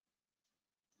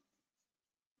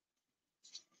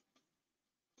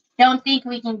 Don't think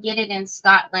we can get it in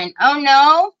Scotland. Oh,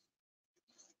 no.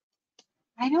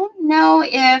 I don't know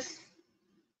if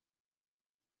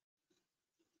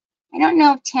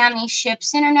Tammy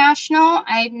ships international.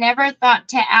 I've never thought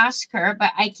to ask her,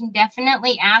 but I can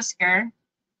definitely ask her.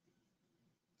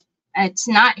 It's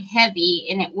not heavy,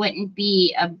 and it wouldn't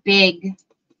be a big,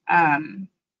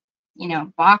 you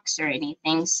know, box or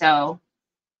anything. So,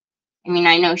 I mean,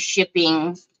 I know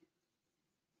shipping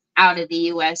out of the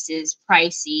U.S. is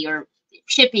pricey, or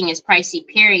shipping is pricey,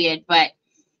 period. But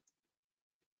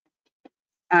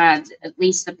at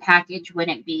least the package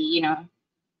wouldn't be, you know,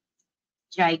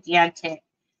 gigantic.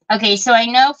 Okay, so I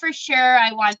know for sure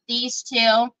I want these two.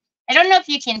 I don't know if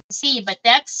you can see, but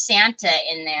that's Santa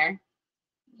in there.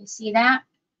 You see that?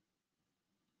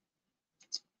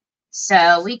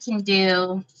 So we can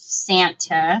do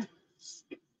Santa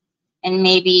and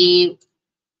maybe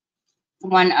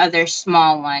one other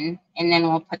small one, and then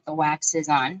we'll put the waxes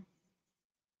on.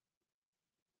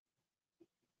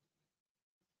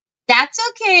 That's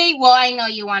okay. Well, I know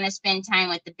you want to spend time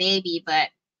with the baby,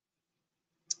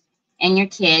 and your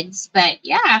kids, but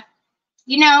yeah,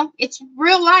 you know, it's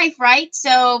real life, right?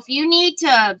 So if you need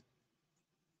to,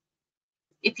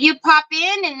 if you pop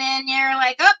in and then you're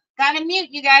like, oh, gotta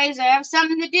mute you guys, I have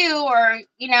something to do, or,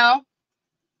 you know,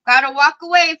 gotta walk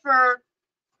away for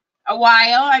a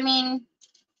while, I mean,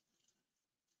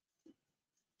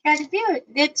 gotta do it.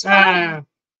 It's fine.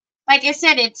 Like I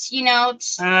said, it's, you know,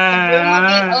 the room will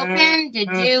be open to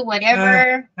do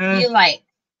whatever you like.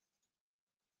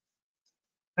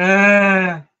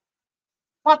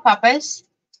 What, Papas?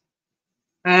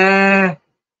 I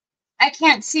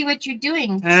can't see what you're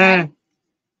doing.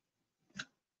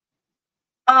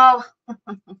 Oh.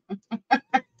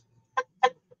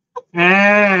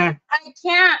 I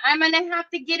can't. I'm going to have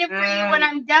to get it for you when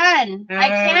I'm done. I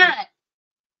can't.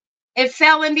 It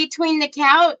fell in between the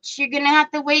couch. You're going to have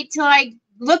to wait till I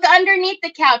look underneath the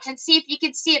couch and see if you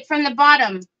can see it from the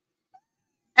bottom.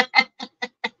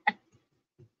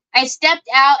 I stepped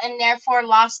out and therefore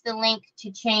lost the link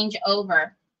to change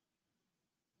over.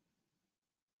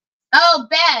 Oh,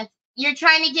 Beth, you're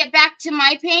trying to get back to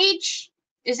my page?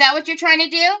 Is that what you're trying to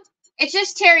do? It's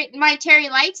just my Terry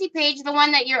Lightsy page, the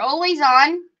one that you're always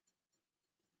on.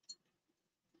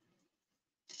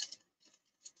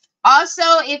 Also,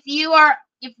 if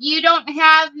you don't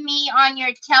have me on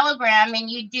your Telegram and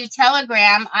you do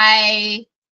Telegram, I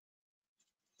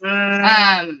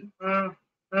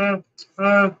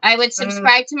I would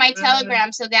subscribe to my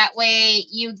Telegram so that way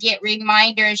you get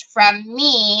reminders from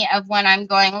me of when I'm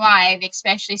going live,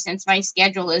 especially since my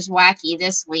schedule is wacky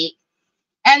this week.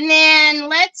 And then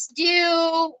let's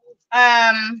do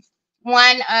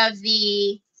one of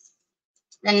the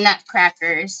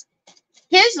nutcrackers.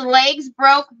 His legs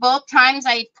broke both times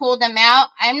I pulled him out.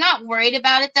 I'm not worried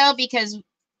about it though because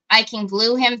I can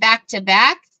glue him back to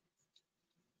back.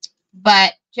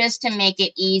 But just to make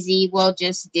it easy, we'll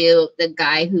just do the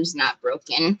guy who's not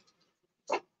broken.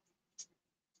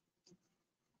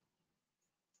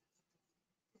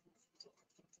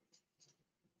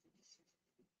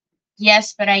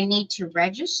 Yes, but I need to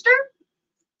register.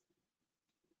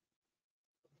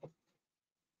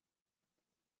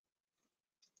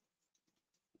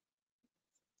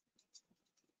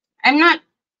 I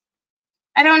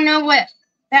don't know what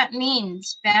that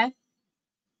means, Beth.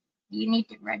 You need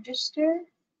to register.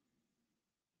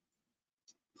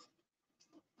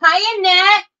 Hi,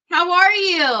 Annette. How are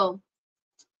you?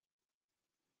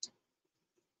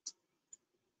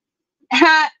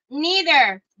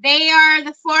 Neither. They are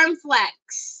the Form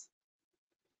Flex.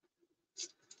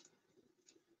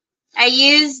 I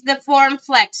use the Form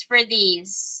Flex for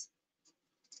these.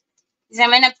 I'm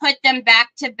going to put them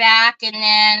back to back, and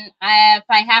then if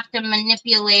I have to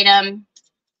manipulate them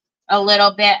a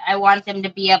little bit, I want them to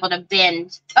be able to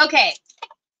bend. Okay.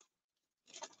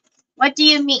 What do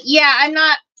you mean? Yeah,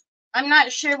 I'm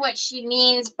not sure what she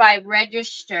means by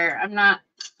register. I'm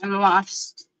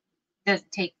lost. It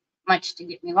doesn't take much to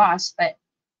get me lost, but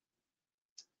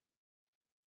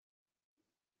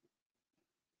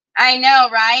I know,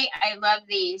 right? I love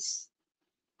these.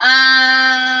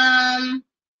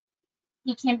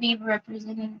 He can be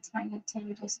representing tiny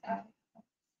tables out.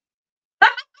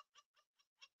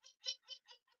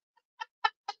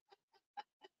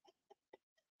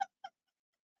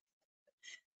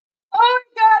 Oh my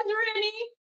gosh,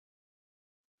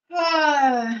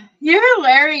 Rennie. You're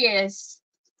hilarious.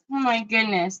 Oh my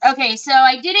goodness. Okay, so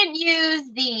I didn't use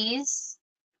these.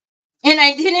 And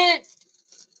I didn't,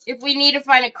 if we need to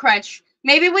find a crutch.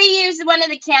 Maybe we use one of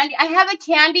the candy. I have a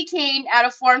candy cane out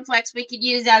of Form Flex we could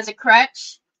use as a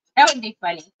crutch. That would be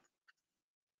funny.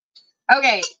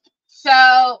 Okay,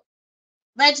 so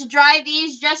let's dry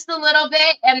these just a little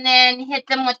bit and then hit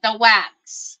them with the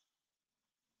wax.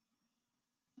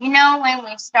 You know, when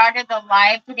we started the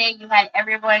live today, you had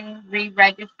everyone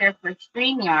re-register for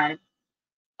StreamYard.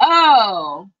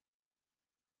 Oh.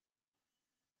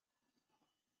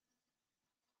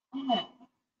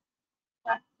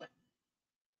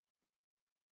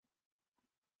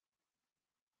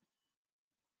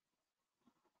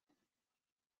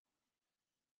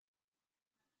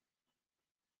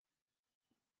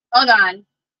 Hold on.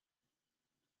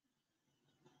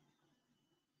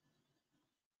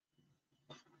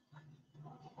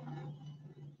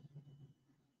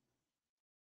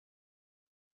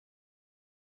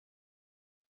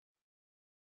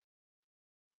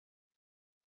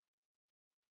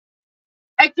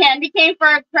 A candy cane for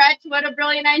a crutch. What a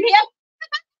brilliant idea.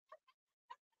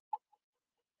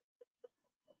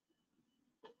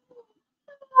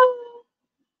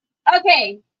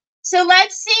 Okay, so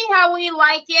let's see how we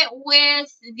like it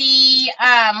with the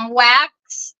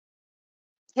wax.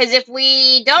 Because if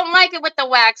we don't like it with the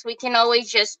wax, we can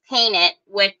always just paint it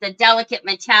with the delicate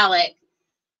metallic.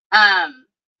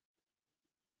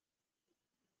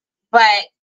 But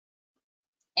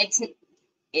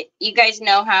you guys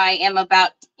know how I am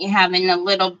about having a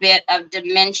little bit of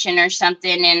dimension or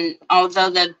something. And although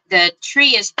the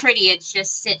tree is pretty, it's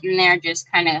just sitting there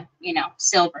just kind of,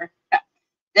 silver.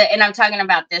 And I'm talking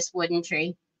about this wooden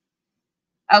tree.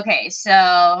 Okay,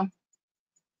 so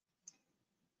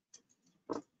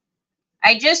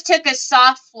I just took a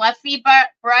soft, fluffy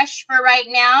brush for right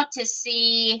now to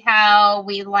see how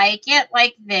we like it,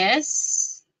 like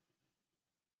this.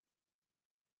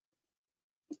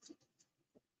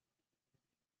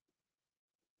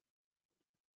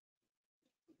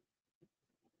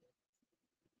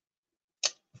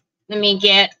 Let me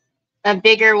get a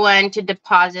bigger one to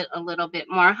deposit a little bit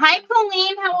more. Hi,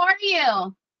 Colleen. How are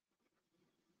you?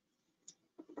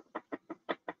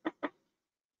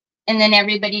 And then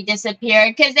everybody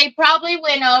disappeared because they probably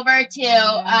went over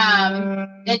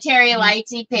to the Terry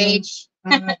Lightsy page.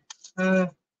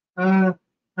 All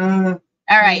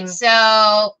right,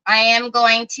 so I am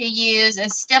going to use a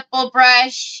stipple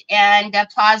brush and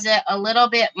deposit a little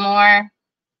bit more.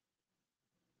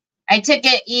 I took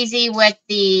it easy with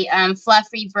the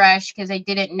fluffy brush because I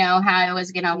didn't know how I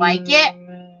was going to like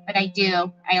it, but I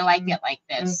do. I like it like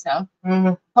this. So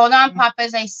hold on,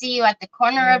 Papas. I see you at the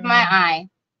corner of my eye.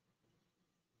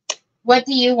 What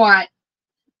do you want?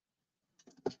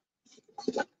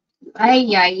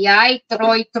 Ay, ay, ay,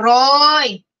 Troy,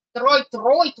 Troy. Troy,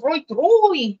 Troy, Troy,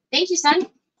 Troy. Thank you, son.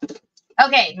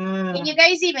 Okay, can you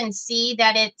guys even see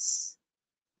that it's...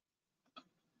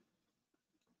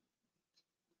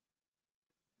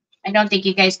 I don't think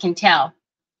you guys can tell.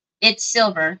 It's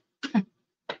silver.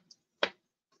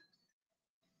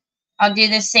 I'll do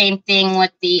the same thing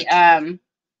with the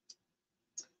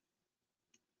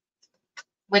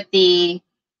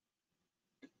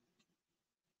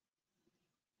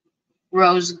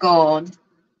rose gold.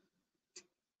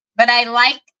 But I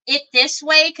like it this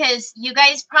way because you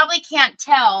guys probably can't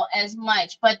tell as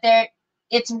much, but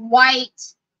it's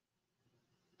white.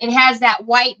 It has that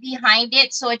white behind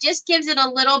it, so it just gives it a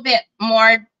little bit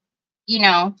more, you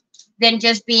know, than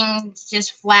just being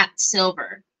just flat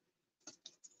silver.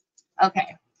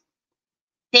 Okay.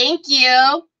 Thank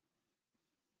you.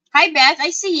 Hi, Beth.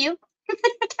 I see you.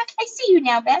 I see you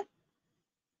now, Beth.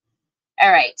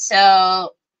 All right.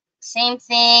 So same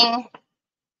thing.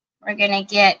 We're going to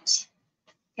get,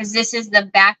 because this is the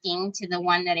backing to the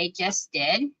one that I just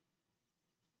did.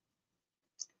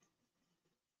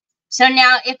 So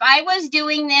now if I was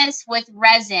doing this with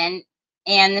resin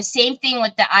and the same thing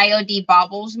with the IOD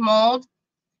Baubles mold,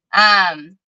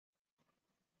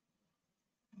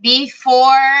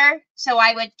 so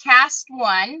I would cast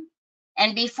one,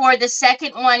 and before the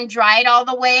second one dried all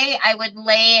the way, I would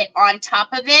lay it on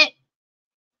top of it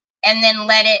and then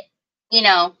let it, you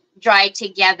know, dry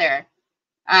together.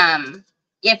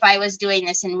 If I was doing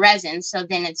this in resin, so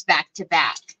then it's back to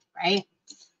back, right?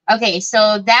 Okay,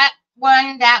 so that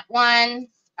one,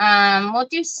 we'll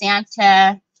do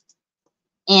Santa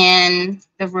and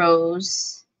the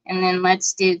rose, and then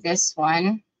let's do this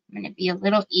one. I'm going to be a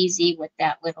little easy with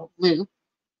that little loop.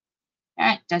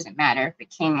 That doesn't matter if it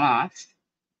came off.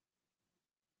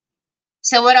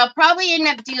 So what I'll probably end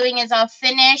up doing is I'll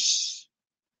finish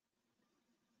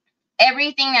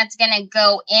everything that's going to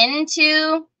go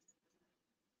into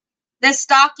the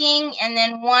stocking, and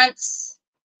then once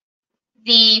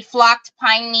the flocked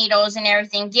pine needles and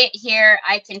everything get here,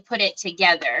 I can put it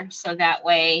together so that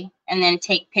way, and then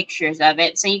take pictures of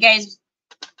it. So you guys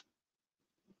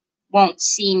won't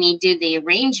see me do the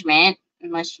arrangement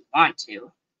unless you want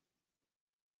to.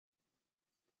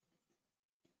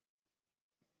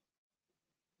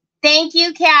 Thank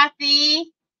you,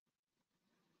 Kathy.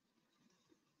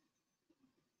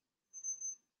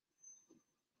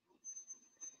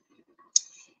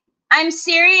 I'm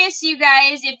serious, you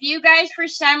guys. If you guys, for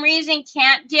some reason,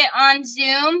 can't get on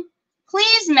Zoom,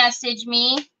 please message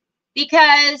me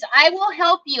because I will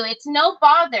help you. It's no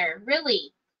bother,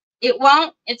 really. It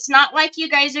won't. It's not like you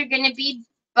guys are going to be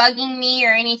bugging me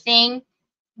or anything.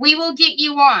 We will get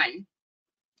you on.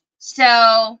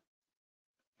 So,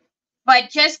 but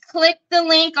just click the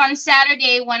link on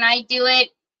Saturday when I do it.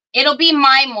 It'll be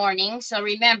my morning. So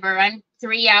remember, I'm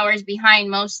 3 hours behind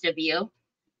most of you.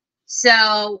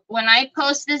 So when I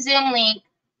post the Zoom link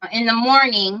in the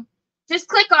morning, just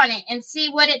click on it and see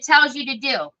what it tells you to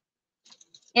do.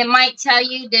 It might tell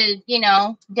you to, you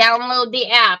know, download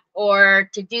the app or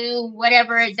to do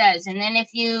whatever it does. And then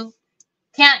if you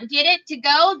can't get it to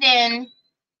go, then,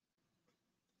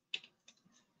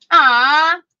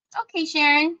 okay,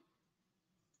 Sharon.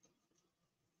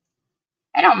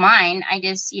 I don't mind. I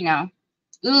just, you know,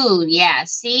 ooh, yeah,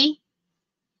 see?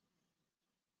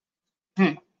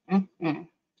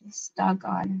 This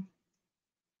doggone.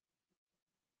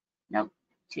 Nope,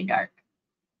 too dark.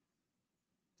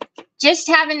 Just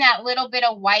having that little bit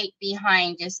of white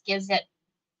behind just gives it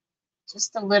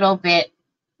just a little bit,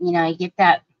 you know, you get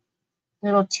that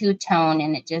little two-tone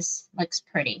and it just looks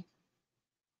pretty.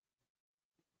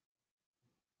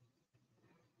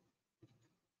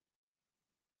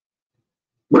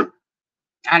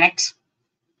 Onyx,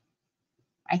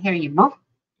 I hear you, boo.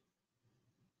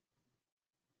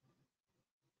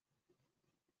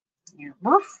 You're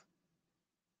boof.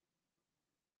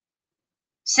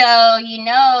 So, you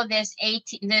know, this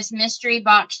mystery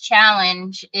box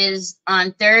challenge is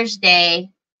on Thursday.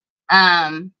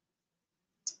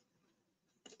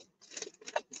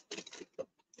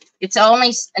 It's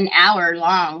only an hour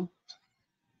long.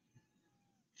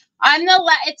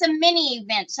 It's a mini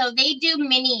event. So they do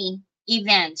mini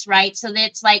events, right? So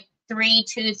it's like 3,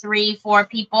 2, 3, 4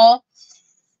 people.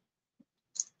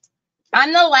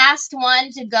 I'm the last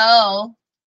one to go.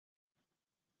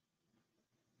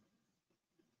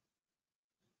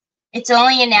 It's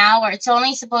only an hour. It's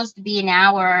only supposed to be an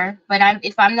hour. But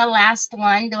if I'm the last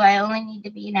one, do I only need to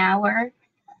be an hour?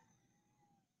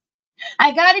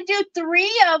 I got to do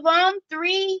 3 of them.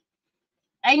 3.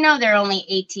 I know they're only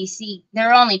ATC.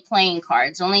 They're only playing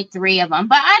cards. Only 3 of them.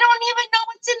 But I don't even know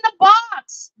what's in the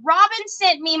box. Robin said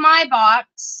sent me my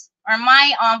box or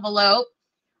my envelope,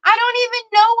 I don't even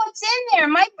know what's in there.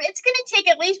 It's going to take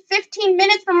at least 15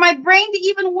 minutes for my brain to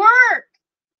even work.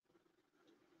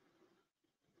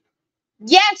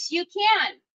 Yes, you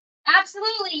can.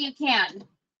 Absolutely, you can.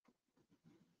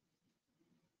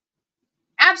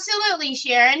 Absolutely,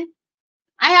 Sharon.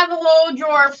 I have a whole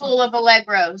drawer full of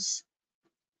Allegros.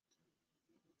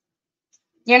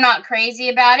 You're not crazy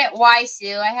about it? Why,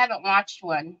 Sue? I haven't watched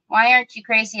one. Why aren't you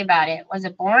crazy about it? Was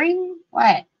it boring?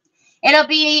 What? It'll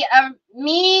be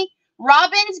me,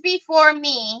 Robin's before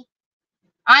me.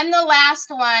 I'm the last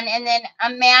one, and then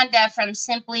Amanda from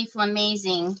Simply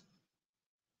Flamazing.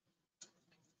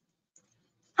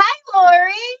 Hi,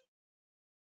 Lori.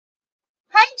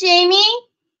 Hi, Jamie.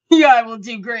 Yeah, I will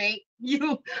do great.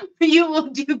 You will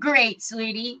do great,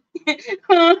 sweetie.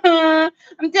 I'm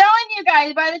telling you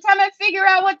guys, by the time I figure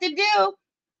out what to do,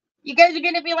 you guys are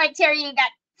going to be like, Terry, you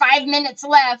got 5 minutes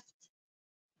left.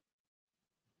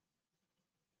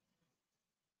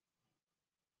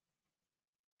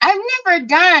 I've never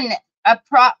done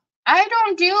I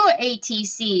don't do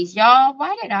ATCs, y'all.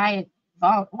 Why did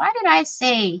I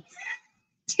say?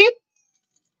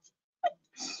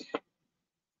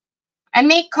 I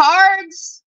make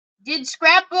cards, did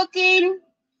scrapbooking.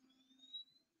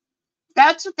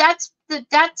 That's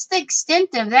the extent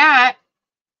of that.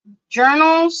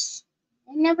 Journals.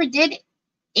 I never did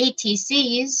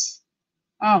ATCs.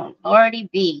 Oh, Lordy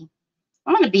B.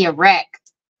 I'm gonna be a wreck.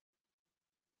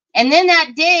 And then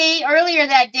earlier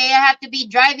that day, I have to be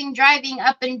driving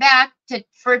up and back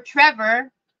for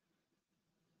Trevor.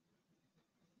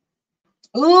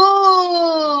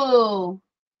 Ooh,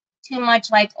 too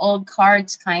much like old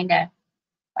cards, kinda.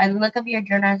 By the look of your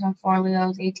journals and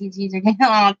folios, ATCs are.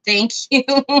 Oh, thank you.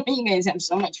 You guys have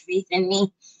so much faith in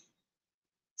me.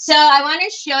 So I want to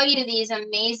show you these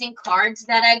amazing cards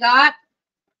that I got.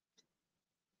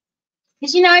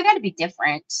 Because, I got to be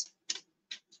different.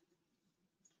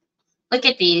 Look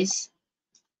at these.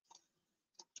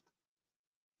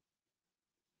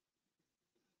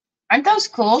 Aren't those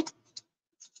cool?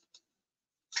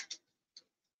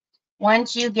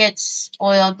 Once you get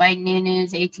spoiled by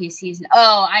Nunu's ATCs.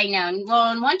 Oh, I know.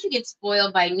 Well, once you get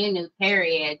spoiled by Nunu,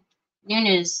 period.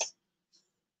 Nunu's.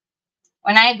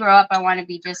 When I grow up, I want to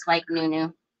be just like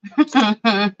Nunu.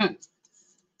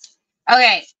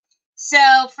 Okay.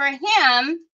 So for him,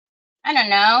 I don't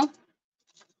know.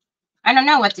 I don't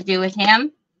know what to do with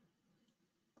him.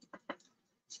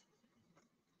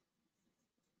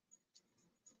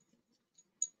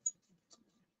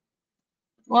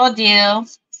 We'll do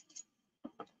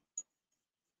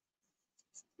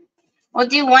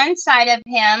one side of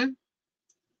him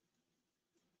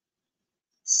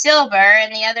silver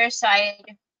and the other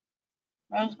side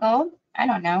rose gold. I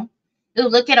don't know. Ooh,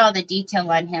 look at all the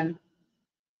detail on him.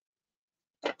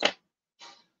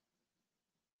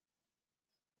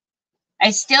 I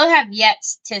still have yet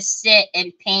to sit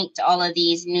and paint all of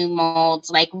these new molds,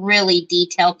 like really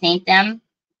detail paint them.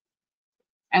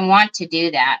 I want to do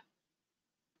that.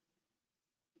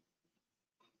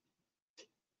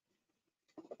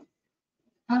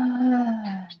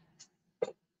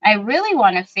 I really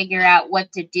want to figure out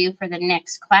what to do for the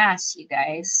next class, you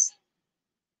guys.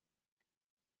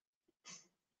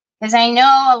 Because I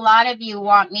know a lot of you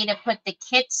want me to put the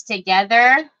kits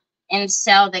together and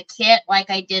sell the kit like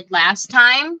I did last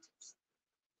time.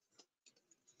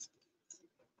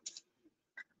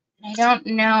 I don't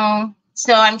know.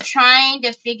 So I'm trying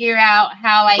to figure out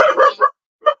how I can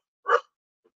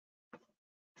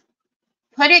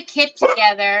put a kit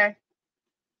together.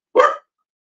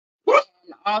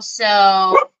 And also,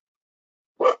 I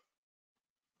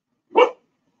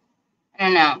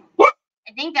don't know.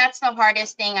 I think that's the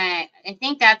hardest thing. I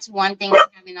think that's one thing I'm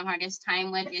having the hardest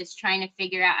time with, is trying to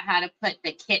figure out how to put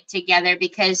the kit together,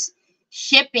 because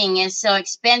shipping is so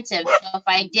expensive. So if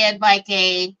I did like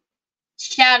a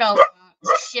shadow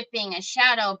box, shipping a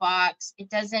shadow box, it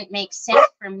doesn't make sense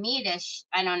for me to,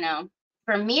 I don't know,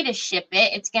 for me to ship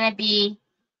it. It's going to be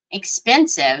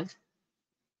expensive.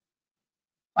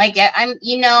 Like I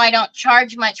don't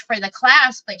charge much for the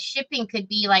class, but shipping could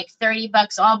be like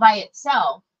 $30 all by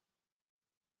itself.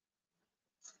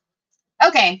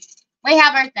 Okay, we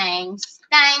have our things.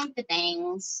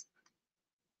 Things.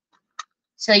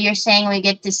 So you're saying we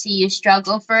get to see you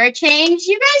struggle for a change?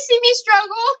 You guys see me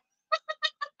struggle?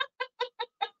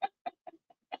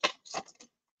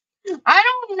 I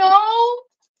don't know.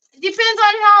 It depends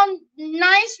on how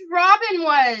nice Robin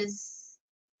was.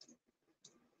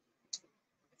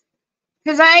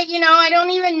 Because I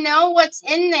don't even know what's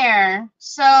in there.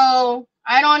 So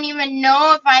I don't even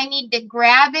know if I need to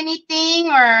grab anything,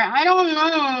 or I don't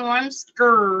know. I'm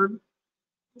scared.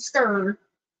 scared.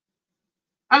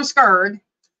 I'm scared.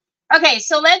 Okay,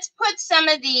 so let's put some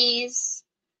of these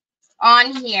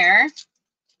on here.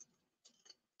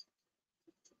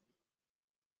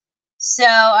 So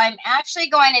I'm actually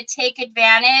going to take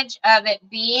advantage of it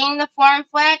being the Form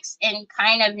Flex and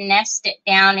kind of nest it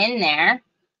down in there.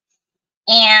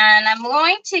 And I'm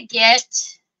going to get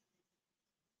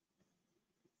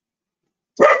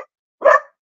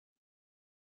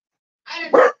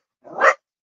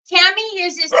Tammy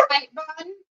uses Titebond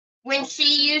when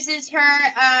she uses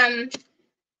her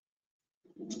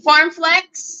Form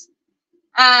Flex.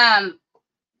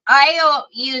 I'll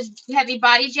use heavy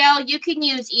body gel. You can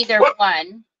use either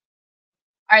one.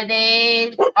 Are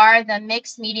the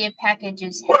mixed media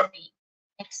packages heavy?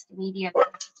 Mixed media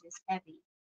packages heavy.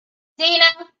 Dana,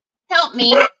 help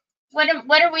me.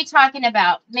 What are we talking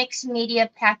about? Mixed media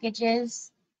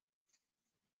packages.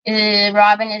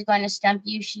 Robin is going to stump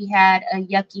you. She had a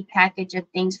yucky package of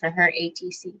things for her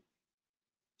ATC.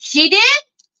 She did?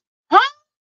 Huh?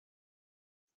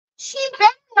 She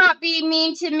better not be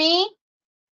mean to me.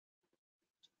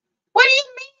 What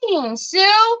do you mean,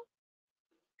 Sue?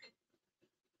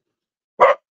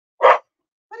 What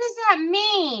does that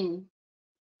mean?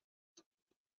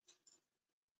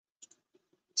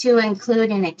 To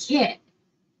include in a kit.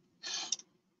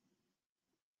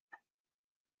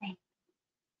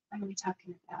 What are we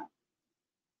talking about?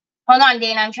 Hold on,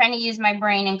 Dana. I'm trying to use my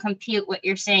brain and compute what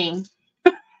you're saying.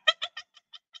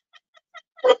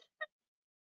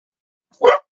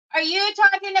 Are you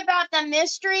talking about the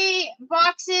mystery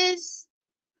boxes?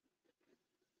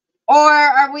 Or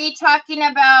are we talking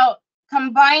about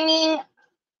combining?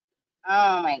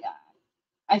 Oh my God.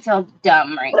 I feel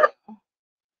dumb right now.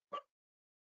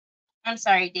 I'm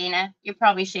sorry, Dana. You're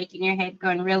probably shaking your head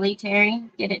going, really, Terry?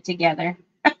 Get it together.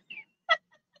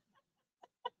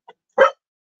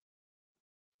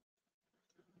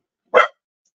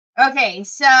 Okay,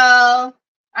 so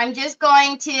I'm just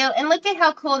going to, and look at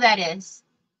how cool that is.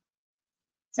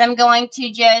 So I'm going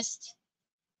to just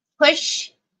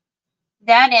push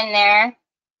that in there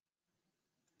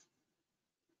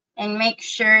and make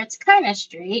sure it's kind of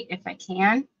straight if I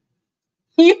can.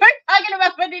 You're talking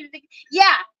about putting it,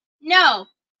 yeah, no.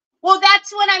 Well,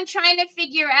 that's what I'm trying to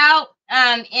figure out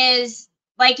is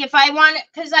like if I want,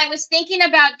 because I was thinking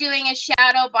about doing a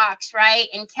shadow box, right?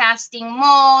 And casting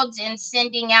molds and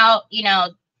sending out, you know,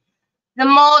 the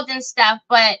molds and stuff.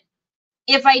 But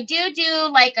if I do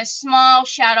like a small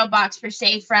shadow box per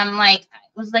se from like, I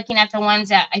was looking at the ones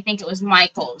that I think it was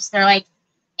Michael's. They're like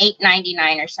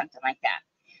 $8.99 or something like that.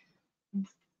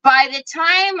 By the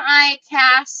time I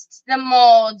cast the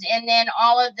molds and then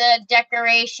all of the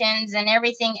decorations and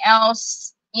everything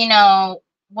else, you know,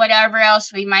 whatever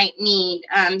else we might need,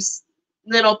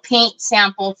 little paint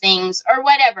sample things or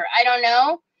whatever, I don't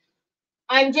know.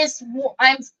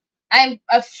 I'm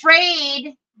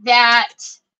afraid that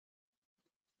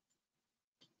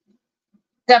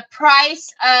the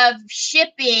price of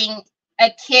shipping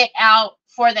a kit out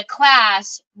for the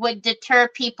class would deter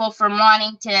people from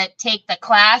wanting to take the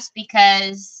class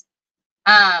because,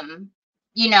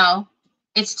 you know,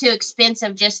 it's too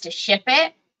expensive just to ship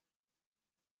it.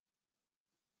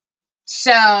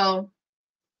 So,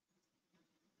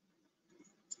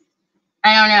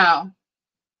 I don't know.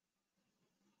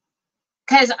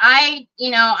 Because I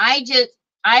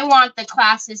want the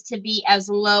classes to be as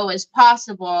low as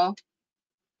possible.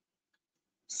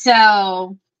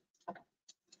 So,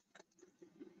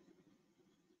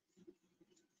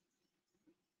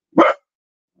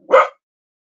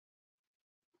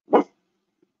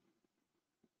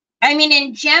 I mean,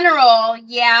 in general,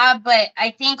 yeah, but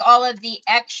I think all of the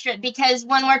extra, because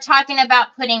when we're talking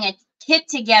about putting a kit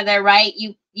together, right,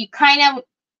 you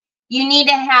need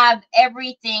to have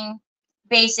everything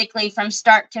basically from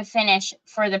start to finish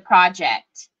for the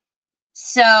project.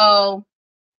 So,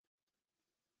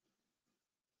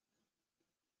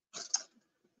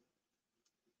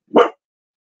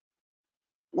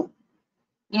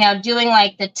 you know, doing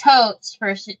like the totes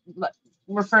for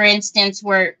instance,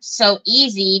 were so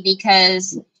easy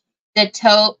because the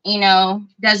tote, you know,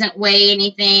 doesn't weigh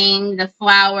anything. The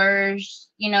flowers,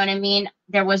 you know what I mean?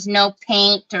 There was no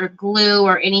paint or glue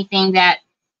or anything that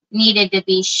needed to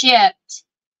be shipped.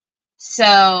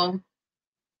 So,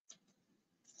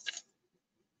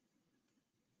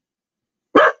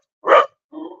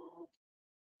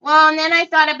 well, and then I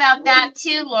thought about that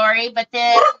too, Lori, but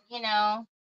then, you know,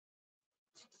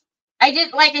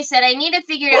 like I said, I need to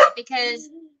figure it out because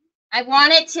I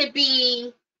want it to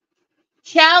be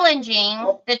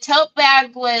challenging. The tote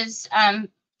bag was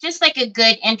just like a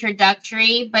good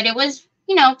introductory, but it was,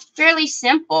 you know, fairly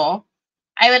simple.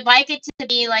 I would like it to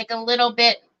be like a little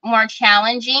bit more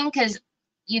challenging because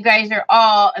you guys are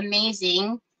all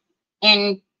amazing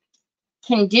and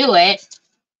can do it.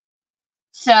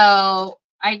 So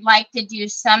I'd like to do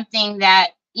something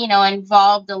that, you know,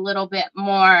 involved a little bit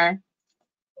more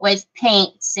with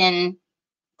paints and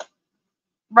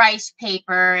rice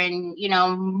paper and, you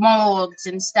know, molds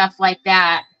and stuff like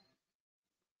that.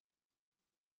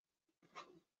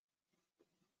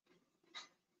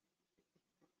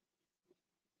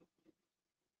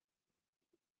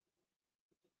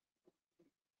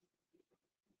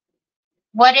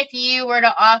 What if you were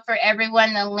to offer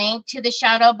everyone the link to the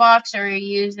shadow box or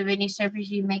use of any surface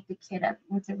you make the kit up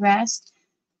with the rest?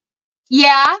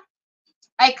 Yeah,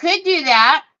 I could do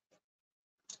that.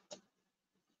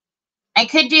 I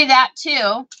could do that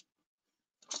too.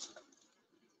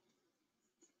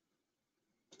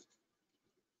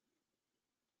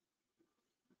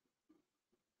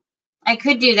 I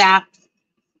could do that.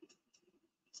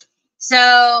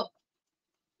 So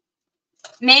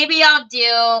maybe I'll do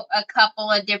a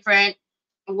couple of different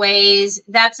ways.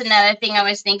 That's another thing I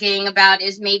was thinking about,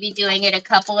 is maybe doing it a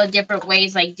couple of different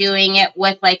ways, like doing it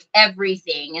with like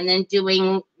everything and then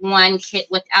doing one kit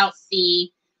without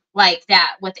the, like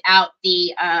that, without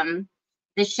the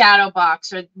shadow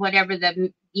box or whatever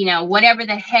the, you know, whatever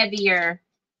the heavy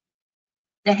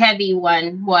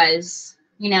one was,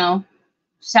 you know,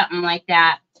 something like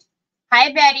that.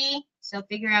 Hi, Betty. So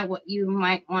figure out what you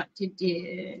might want to do.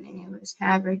 And it was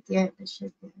have right there. This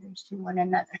should be to one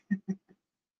another.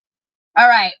 All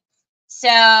right.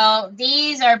 So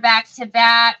these are back to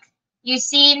back. You've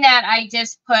seen that I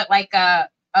just put like a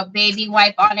baby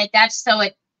wipe on it. That's so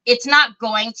it's not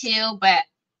going to, but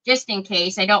just in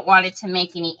case, I don't want it to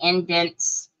make any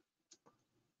indents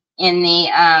in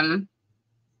the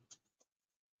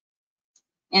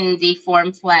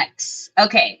Form Flex.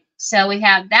 Okay, so we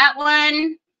have that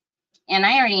one, and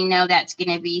I already know that's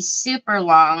going to be super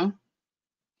long.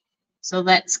 So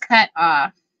let's cut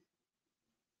off.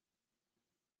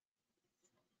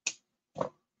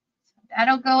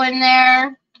 That'll go in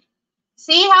there.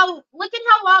 See how, look at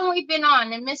how long we've been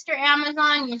on. And Mr.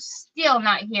 Amazon, you're still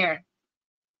not here.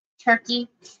 Turkey.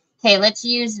 Okay, let's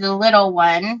use the little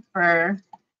one for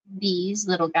these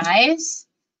little guys.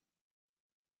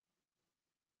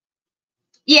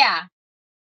 Yeah.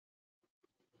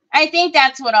 I think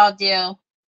that's what I'll do.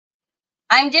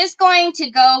 I'm just going to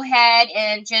go ahead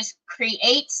and just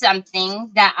create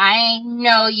something that I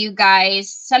know you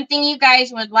guys, something you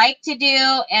guys would like to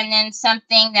do, and then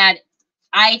something that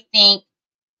I think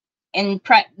and,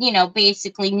 you know,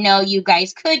 basically know you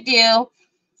guys could do.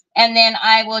 And then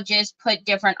I will just put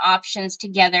different options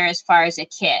together as far as a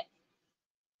kit.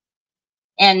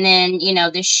 And then, you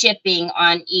know, the shipping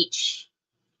on each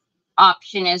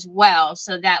option as well.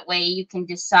 So that way you can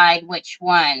decide which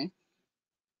one,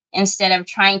 instead of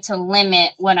trying to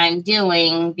limit what I'm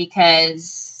doing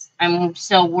because I'm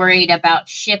so worried about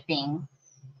shipping.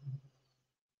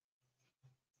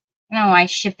 I don't know why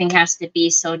shipping has to be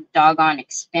so doggone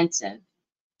expensive.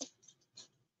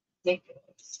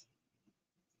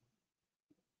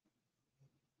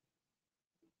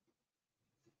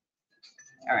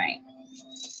 All right.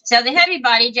 So the heavy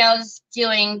body gel is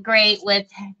doing great with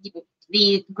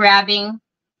the grabbing.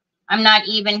 I'm not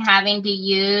even having to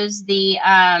use the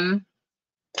I'm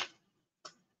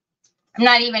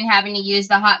not even having to use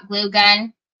the hot glue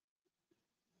gun,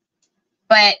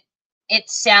 but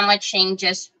it's sandwiching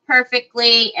just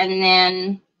perfectly. And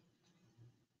then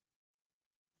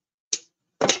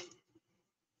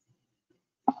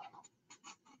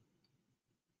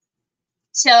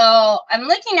so I'm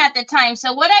looking at the time.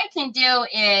 So what I can do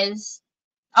is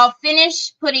I'll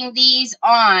finish putting these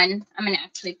on. I'm going to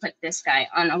actually put this guy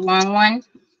on a long one.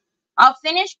 I'll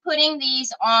finish putting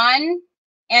these on,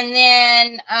 and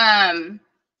then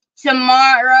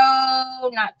tomorrow,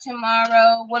 not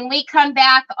tomorrow, when we come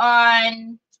back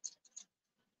on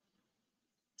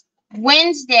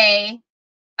Wednesday,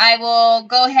 I will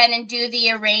go ahead and do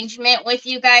the arrangement with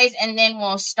you guys, and then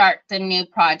we'll start the new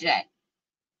project.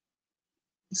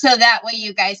 So that way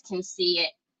you guys can see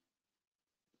it.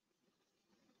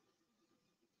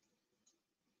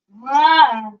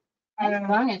 Wow. My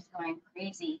phone is going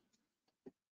crazy.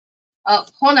 Oh,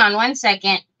 hold on one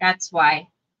second. That's why.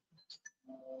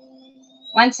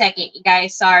 1 second, you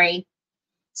guys. Sorry.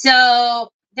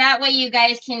 So that way you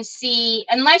guys can see,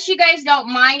 unless you guys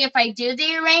don't mind if I do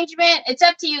the arrangement, it's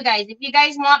up to you guys. If you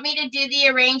guys want me to do the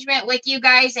arrangement with you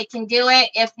guys, I can do it.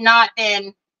 If not,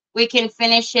 then we can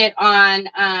finish it on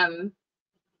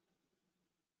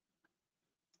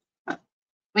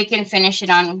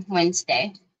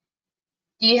Wednesday.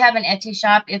 Do you have an Etsy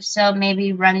shop? If so,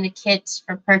 maybe run the kits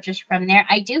for purchase from there.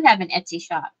 I do have an Etsy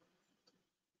shop.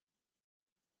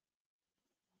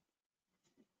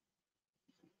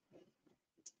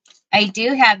 I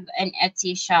do have an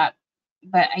Etsy shop,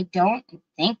 but I don't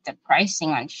think the pricing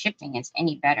on shipping is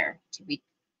any better, to be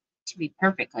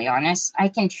perfectly honest. I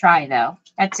can try though.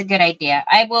 That's a good idea.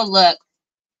 I will look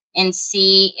and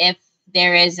see if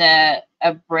there is a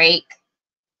break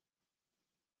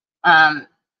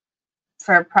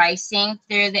for pricing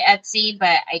through the Etsy,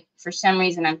 but for some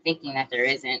reason I'm thinking that there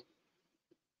isn't.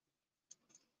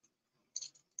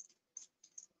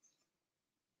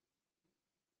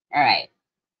 All right.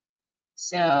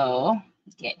 So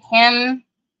get him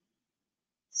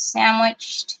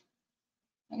sandwiched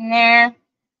in there.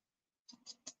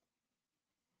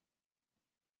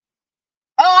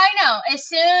 Oh, I know. As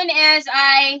soon as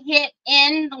I hit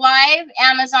end live,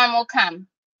 Amazon will come.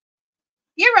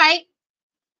 You're right.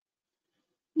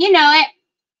 You know it.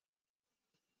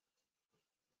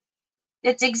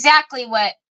 It's exactly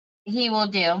what he will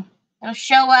do. He'll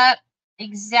show up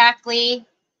exactly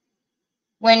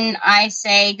when I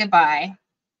say goodbye.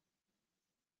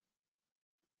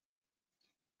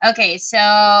 Okay, so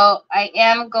I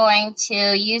am going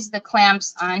to use the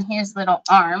clamps on his little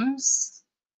arms,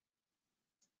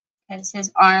 because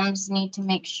his arms need to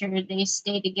make sure they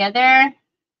stay together.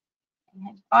 And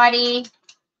his body.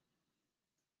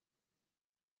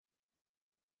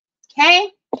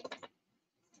 Okay.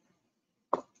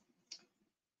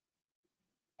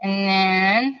 And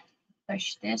then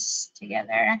push this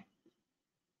together.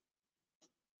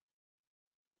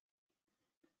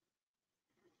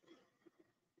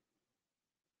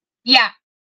 Yeah.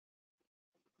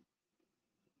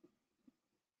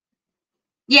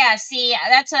 Yeah, see,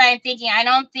 that's what I'm thinking. I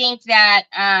don't think that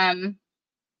I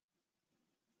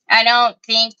don't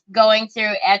think going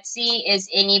through Etsy is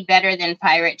any better than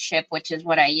Pirate Ship, which is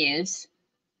what I use.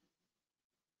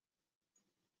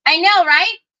 I know,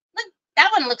 right? Look,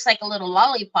 that one looks like a little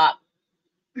lollipop.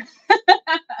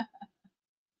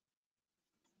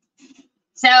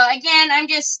 So again, I'm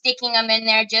just sticking them in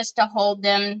there just to hold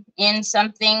them in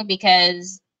something,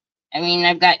 because I mean,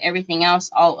 I've got everything else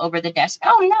all over the desk.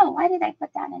 Oh no, why did I put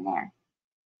that in there?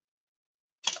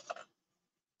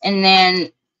 And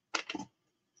then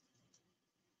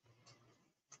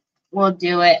we'll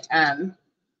do it.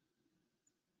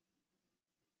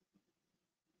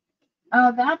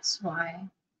 Oh, that's why.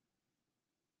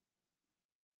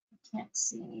 I can't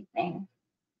see anything.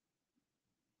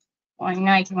 Well, I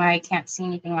know why I can't see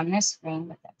anything on this screen,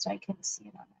 but that's why I couldn't see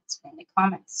it on that screen. The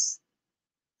comments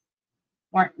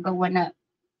weren't going up.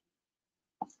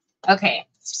 Okay,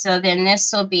 so then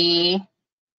this will be...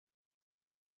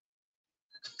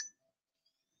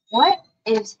 What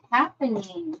is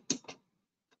happening?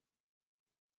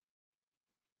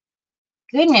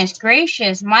 Goodness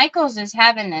gracious, Michael's is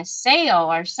having a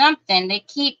sale or something. They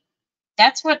keep...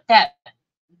 That's what that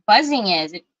buzzing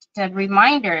is. It's a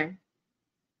reminder.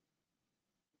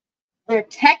 They're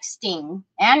texting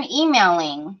and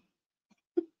emailing.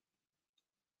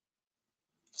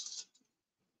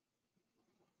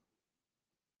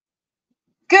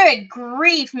 Good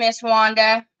grief, Miss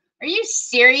Wanda. Are you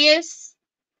serious?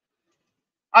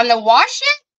 On the washing?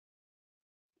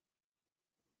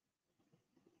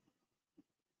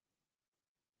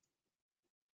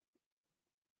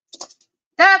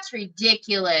 That's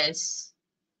ridiculous.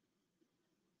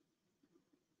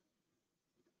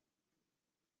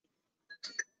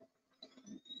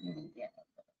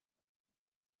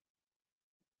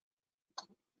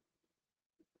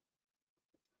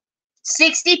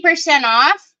 $60%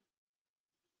 off?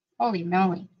 Holy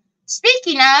moly.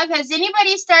 Speaking of, has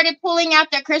anybody started pulling out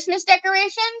their Christmas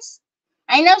decorations?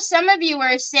 I know some of you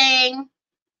were saying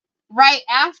right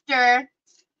after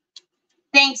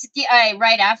Thanksgiving,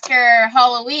 right after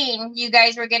Halloween, you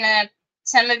guys were gonna,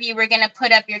 some of you were gonna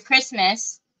put up your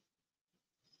Christmas.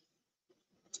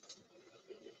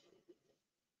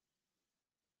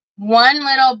 One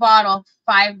little bottle,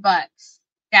 $5.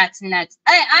 That's nuts.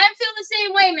 I feel the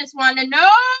same way, Miss Wanda.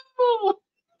 No.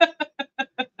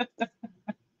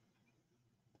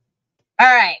 All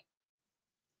right.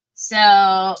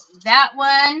 So that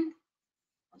one,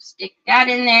 we'll stick that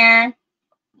in there.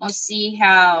 We'll see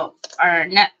how our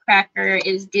nutcracker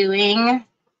is doing.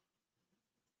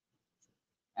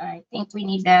 I think we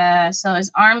need to, so his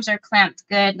arms are clamped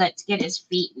good. Let's get his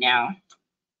feet now.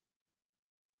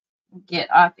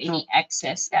 Get off any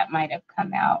excess that might have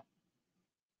come out.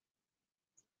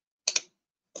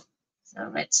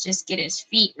 So let's just get his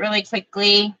feet really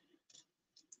quickly.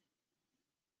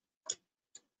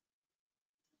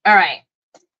 All right.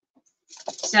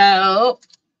 So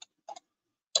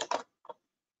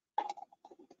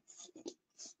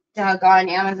Doggone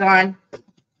Amazon.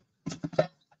 Not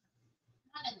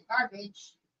in the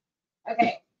garbage.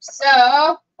 Okay,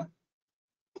 so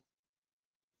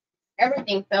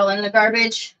everything fell in the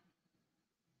garbage.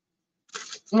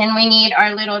 And then we need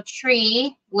our little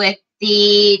tree with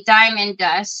the diamond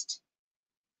dust.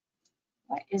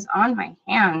 What is on my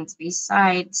hands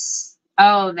besides,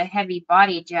 oh, the heavy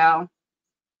body gel?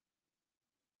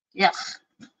 Yuck.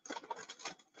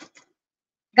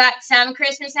 Got some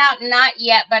Christmas out? Not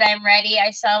yet, but I'm ready.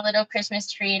 I saw a little Christmas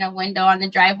tree in a window on the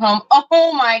drive home.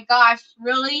 Oh my gosh,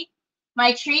 really?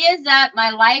 My tree is up. My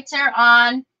lights are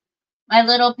on. My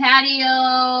little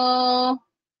patio,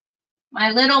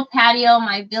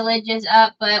 my village is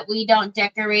up, but we don't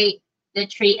decorate the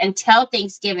tree until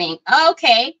Thanksgiving.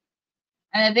 Okay.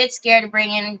 I'm a bit scared of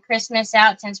bringing Christmas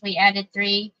out since we added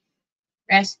 3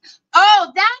 rests.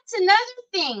 Oh, that's another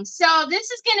thing. So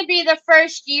this is going to be the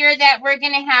first year that we're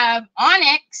going to have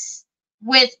Onyx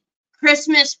with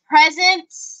Christmas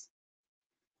presents.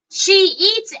 She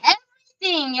eats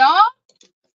everything, y'all.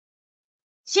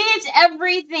 She eats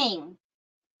everything.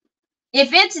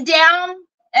 If it's down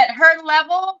at her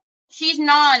level, she's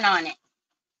gnawing on it.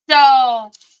 So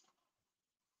I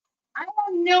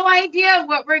have no idea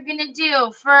what we're going to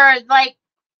do for, like,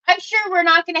 I'm sure we're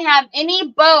not going to have any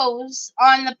bows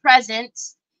on the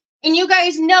presents. And you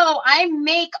guys know I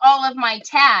make all of my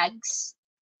tags.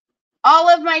 All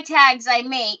of my tags I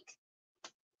make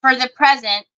for the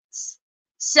presents.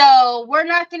 So we're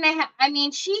not going to have, I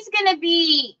mean, she's going to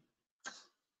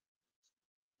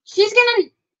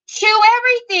chew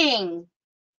everything.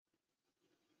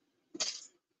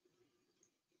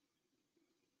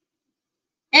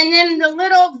 And then the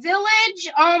little village,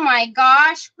 oh my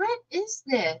gosh, what is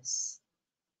this?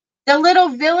 The little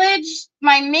village,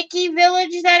 my Mickey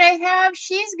village that I have,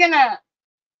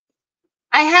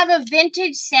 I have a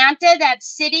vintage Santa that's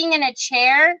sitting in a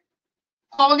chair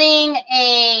holding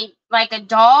like a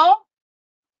doll.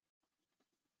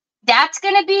 That's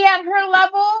gonna be at her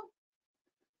level.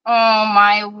 Oh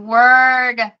my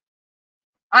word.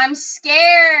 I'm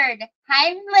scared.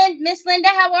 Hi, Miss Linda,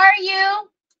 how are you?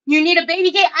 You need a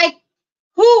baby gate?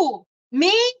 Who?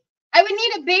 Me? I would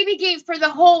need a baby gate for the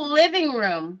whole living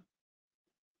room.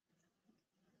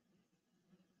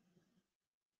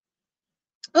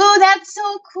 Oh, that's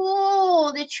so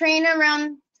cool. The train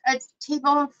around a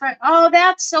table in front. Oh,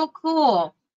 that's so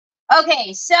cool.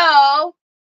 Okay, so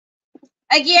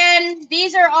again,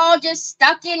 these are all just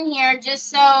stuck in here just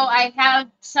so I have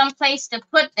some place to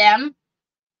put them.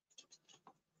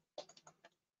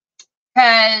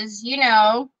 Because, you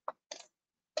know.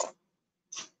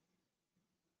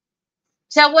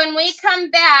 So when we come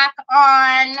back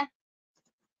on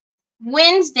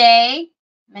Wednesday,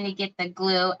 I'm going to get the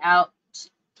glue out.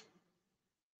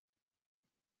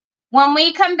 When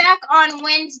we come back on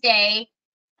Wednesday,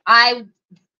 I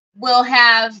will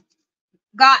have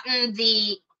gotten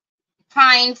the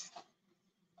pine.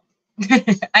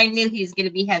 I knew he was going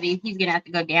to be heavy. He's going to have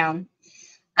to go down.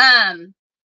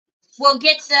 We'll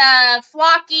get the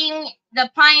flocking,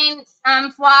 the pine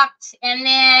flocked, and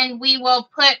then we will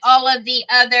put all of the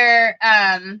other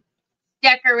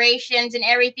decorations and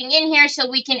everything in here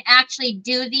so we can actually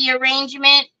do the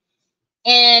arrangement.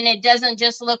 And it doesn't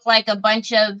just look like a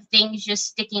bunch of things just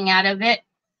sticking out of it.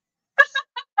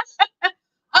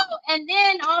 Oh, and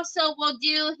then also we'll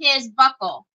do his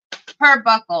buckle, her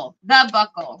buckle, the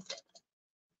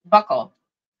buckle.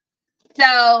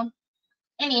 So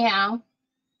anyhow,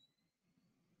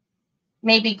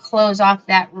 maybe close off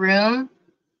that room.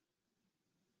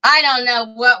 I don't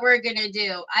know what we're going to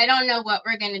do.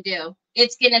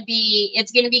 It's going to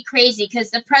be crazy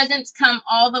because the presents come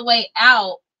all the way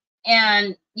out.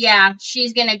 And yeah,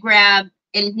 she's going to grab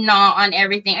and gnaw on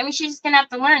everything. I mean, she's going to have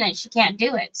to learn it. She can't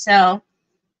do it. So,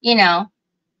 you know,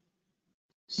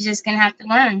 she's just going to have to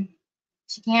learn.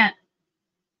 She can't.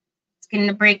 It's going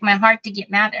to break my heart to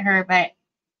get mad at her.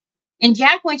 And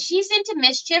Jack, when she's into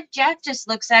mischief, Jack just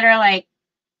looks at her like,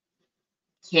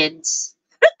 kids.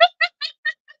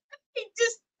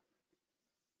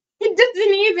 He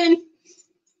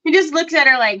just looks at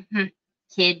her like,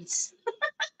 kids.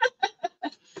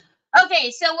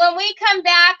 Okay, so when we come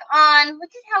back on, look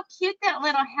at how cute that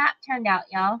little hat turned out,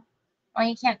 y'all. Well,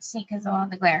 you can't see because of all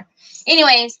the glare.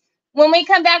 Anyways, when we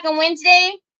come back on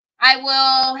Wednesday, I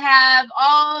will have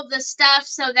all the stuff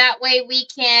so that way we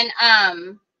can,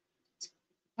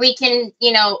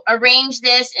 you know, arrange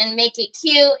this and make it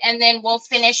cute. And then we'll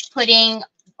finish putting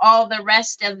all the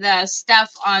rest of the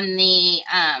stuff on the,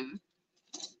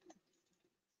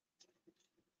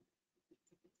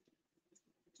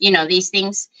 you know, these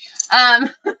things.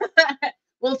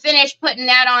 we'll finish putting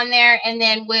that on there, and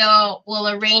then we'll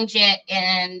arrange it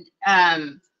and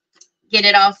get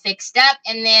it all fixed up.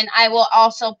 And then I will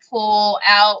also pull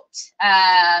out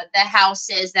the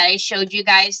houses that I showed you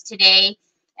guys today,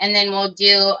 and then we'll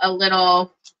do a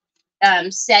little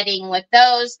setting with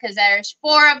those, because there's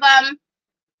 4 of them.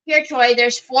 Here, Troy,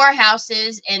 there's 4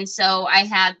 houses, and so I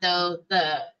had the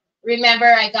remember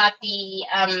I got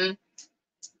the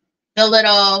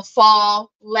little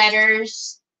fall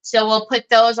letters, so we'll put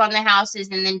those on the houses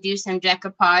and then do some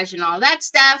decoupage and all that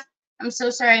stuff. I'm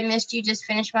so sorry I missed you. Just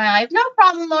finished my life. No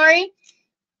problem, Lori.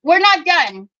 We're not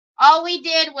done. All we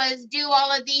did was do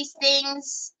all of these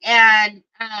things, and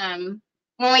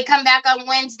when we come back on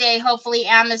Wednesday, hopefully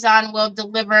Amazon will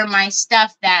deliver my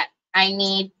stuff that I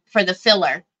need for the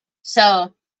filler.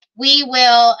 So we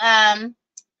will, hi,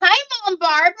 Mom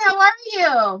Barb, how are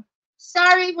you?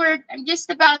 Sorry, I'm just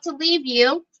about to leave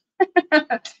you.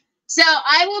 So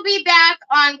I will be back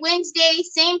on Wednesday,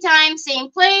 same time, same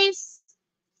place.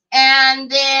 And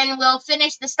then we'll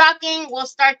finish the stocking. We'll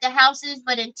start the houses.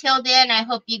 But until then, I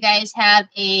hope you guys have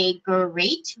a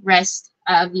great rest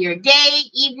of your day,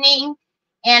 evening.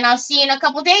 And I'll see you in a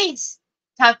couple days.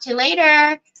 Talk to you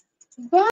later. Bye.